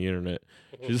met on the internet.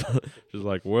 She's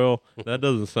like, well, that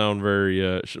doesn't sound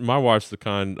very. My wife's the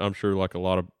kind, I'm sure, like a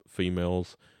lot of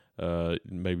females.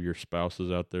 Maybe your spouse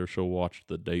is out there. She'll watch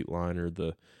the Dateline or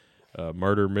the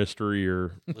murder mystery,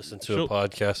 or listen to a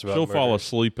podcast about. She'll fall murders.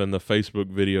 asleep and the Facebook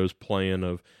videos playing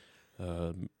of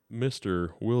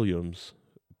Mr. Williams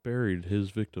buried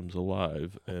his victims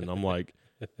alive, and I'm like,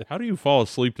 how do you fall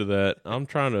asleep to that? I'm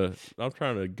trying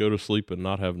to go to sleep and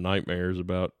not have nightmares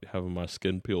about having my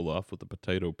skin peeled off with a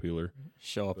potato peeler.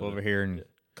 Show up over here and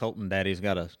Colton Daddy's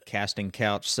got a casting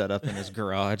couch set up in his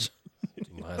garage.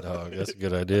 My dog. That's a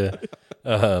good idea.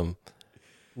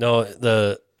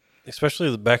 No,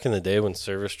 especially back in the day when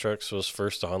Service Trucks was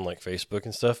first on like Facebook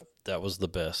and stuff, that was the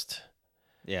best.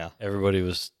 Yeah. Everybody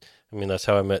was. I mean, that's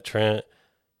how I met Trent.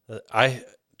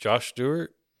 Josh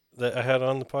Stewart that I had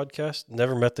on the podcast,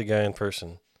 never met the guy in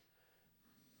person.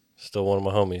 Still one of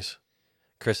my homies.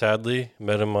 Chris Hadley,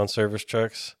 met him on Service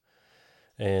Trucks,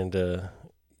 and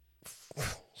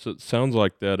So it sounds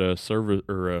like that service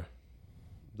or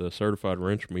the certified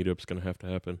wrench meetup's going to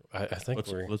happen. I think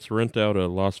let's rent out a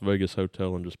Las Vegas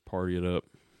hotel and just party it up.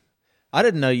 I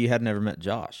didn't know you had never met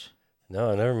Josh.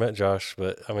 No, I never met Josh,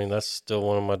 but I mean that's still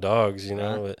one of my dogs, you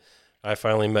know. Right. I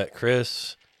finally met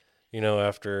Chris, you know,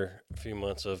 after a few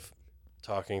months of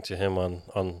talking to him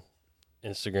on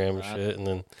Instagram and shit, and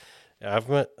then I've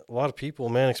met a lot of people,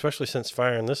 man, especially since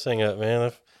firing this thing up, man.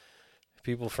 I've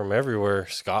people from everywhere,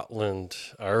 Scotland,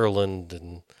 Ireland,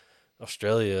 and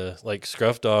Australia. Like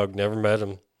Scruff Dog, never met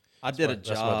him. I did a That's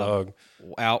my job dog.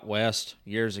 out west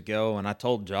years ago, and I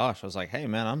told Josh, I was like, "Hey,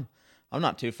 man, I'm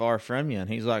not too far from you," and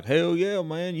he's like, "Hell yeah,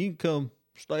 man, you can come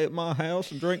stay at my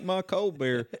house and drink my cold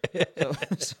beer."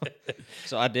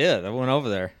 So I did. I went over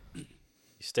there. You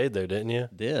stayed there, didn't you?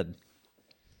 Did.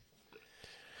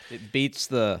 It beats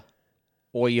the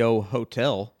Oyo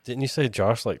Hotel. Didn't you say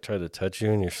Josh like tried to touch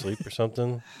you in your sleep or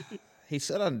something? He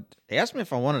said he asked me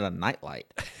if I wanted a nightlight.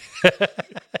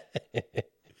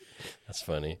 That's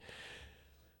funny.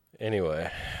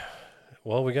 Anyway,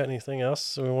 well, we got anything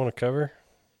else we want to cover?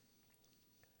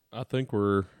 I think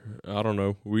I don't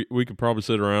know. We could probably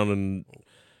sit around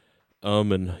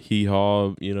and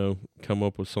hee-haw, you know, come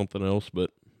up with something else,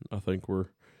 but I think we're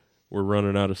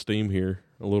running out of steam here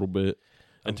a little bit.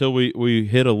 Until we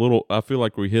hit a little, I feel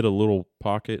like we hit a little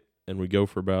pocket and we go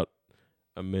for about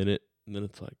a minute, and then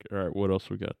it's like, all right, what else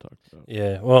we got to talk about?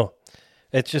 Yeah, well,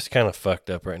 it's just kind of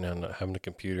fucked up right now, not having a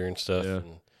computer and stuff. Yeah.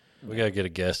 And we got to get a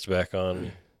guest back on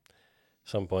at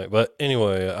some point. But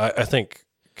anyway, I think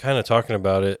kind of talking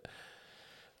about it,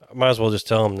 I might as well just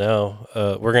tell them now.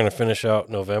 We're going to finish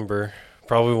out November.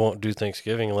 Probably won't do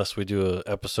Thanksgiving unless we do an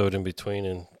episode in between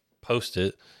and post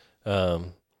it.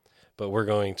 But we're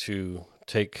going to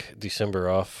take December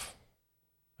off,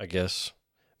 I guess.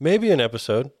 Maybe an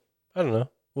episode. I don't know.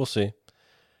 We'll see.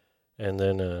 And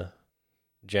then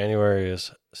January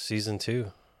is season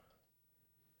 2.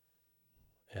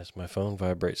 As my phone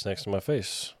vibrates next to my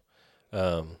face.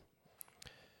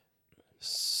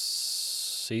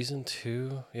 Season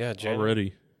 2? Yeah, January.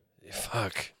 Already.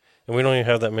 Fuck. And we don't even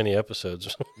have that many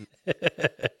episodes.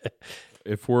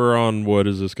 If we're on, what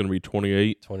is this going to be,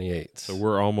 28? 28. So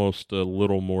we're almost a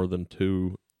little more than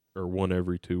 2 or 1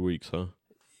 every 2 weeks, huh?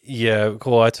 Yeah,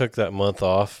 cool. I took that month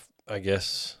off, I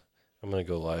guess. I'm going to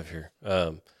go live here.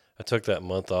 I took that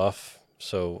month off,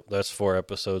 so that's 4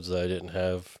 episodes that I didn't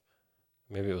have.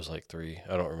 Maybe it was like 3.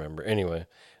 I don't remember. Anyway,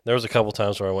 there was a couple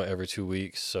times where I went every 2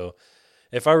 weeks, so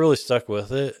if I really stuck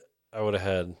with it, I would have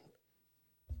had...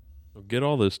 Well, get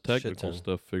all this technical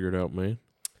stuff figured out, man.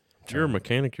 If you're a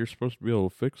mechanic, you're supposed to be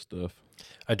able to fix stuff.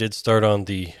 I did start on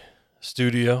the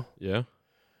studio. Yeah.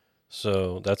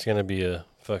 So that's going to be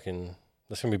that's going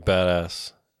to be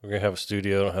badass. We're going to have a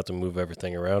studio. I don't have to move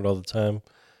everything around all the time.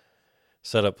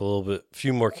 Set up a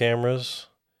few more cameras.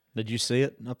 Did you see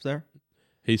it up there?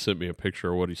 He sent me a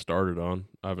picture of what he started on.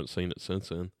 I haven't seen it since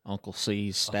then. Uncle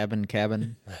C's stabbing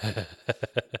cabin.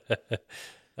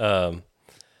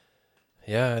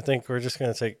 Yeah, I think we're just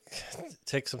going to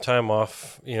take some time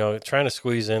off, you know, trying to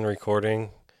squeeze in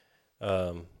recording.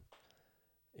 You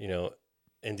know,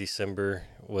 in December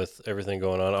with everything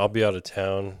going on. I'll be out of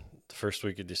town the first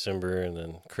week of December, and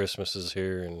then Christmas is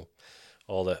here and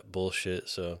all that bullshit.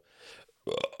 So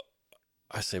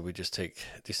I say we just take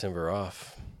December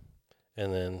off,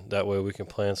 and then that way we can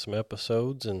plan some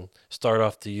episodes and start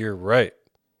off the year right.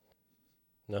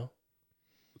 No?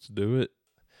 Let's do it.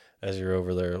 As you're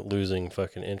over there losing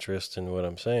fucking interest in what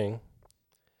I'm saying.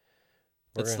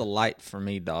 That's the light for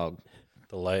me, dog.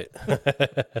 The light.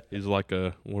 He's like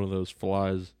one of those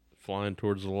flies flying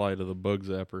towards the light of the bug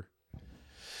zapper.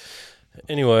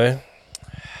 Anyway,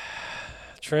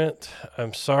 Trent,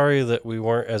 I'm sorry that we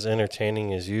weren't as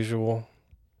entertaining as usual.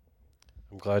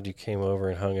 I'm glad you came over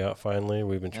and hung out finally.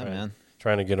 We've been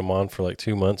trying to get him on for like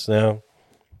 2 months now.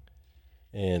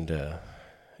 And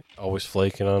always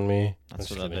flaking on me. That's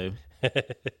what I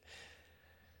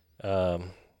do.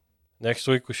 Next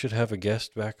week we should have a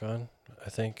guest back on. I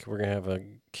think we're going to have a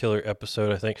killer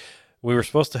episode. I think we were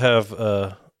supposed to have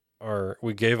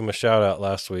we gave him a shout out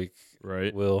last week.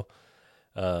 Right. Will.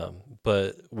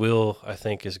 But Will, I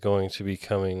think, is going to be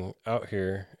coming out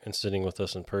here and sitting with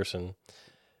us in person.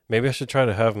 Maybe I should try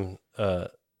to have him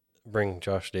bring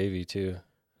Josh Davey too.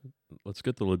 Let's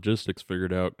get the logistics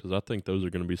figured out, because I think those are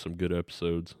going to be some good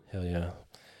episodes. Hell yeah.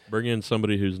 Bring in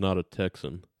somebody who's not a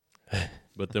Texan,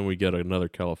 but then we get another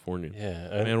Californian.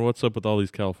 Yeah. Man, what's up with all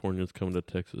these Californians coming to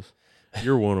Texas?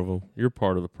 You're one of them. You're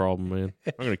part of the problem, man.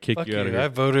 I'm going to kick you out of here. I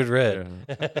voted red.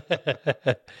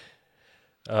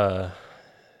 Yeah,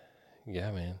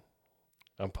 man.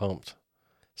 I'm pumped.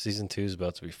 Season 2 is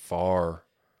about to be far.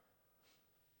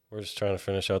 We're just trying to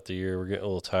finish out the year. We're getting a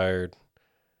little tired.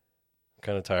 I'm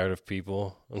kind of tired of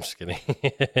people. I'm just kidding.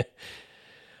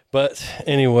 But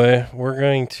anyway, we're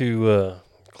going to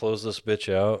close this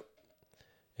bitch out.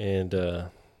 And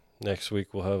next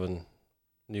week we'll have a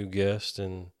new guest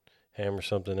and hammer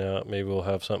something out. Maybe we'll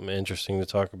have something interesting to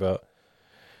talk about.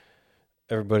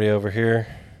 Everybody over here,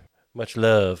 much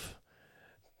love.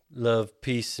 Love,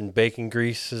 peace, and bacon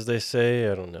grease, as they say.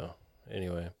 I don't know.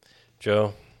 Anyway,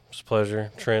 Joe, it's a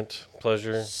pleasure. Trent,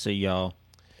 pleasure. See y'all.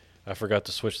 I forgot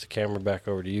to switch the camera back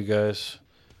over to you guys.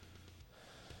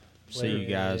 See you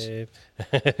guys.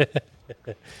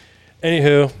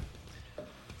 Anywho,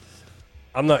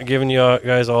 I'm not giving you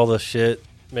guys all the shit.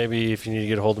 Maybe if you need to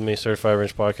get a hold of me,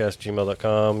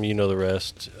 certifiedwrenchpodcast@gmail.com. You know the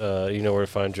rest. You know where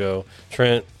to find Joe.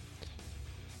 Trent,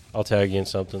 I'll tag you in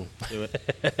something. Do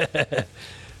it.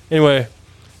 Anyway,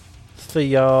 see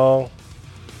y'all.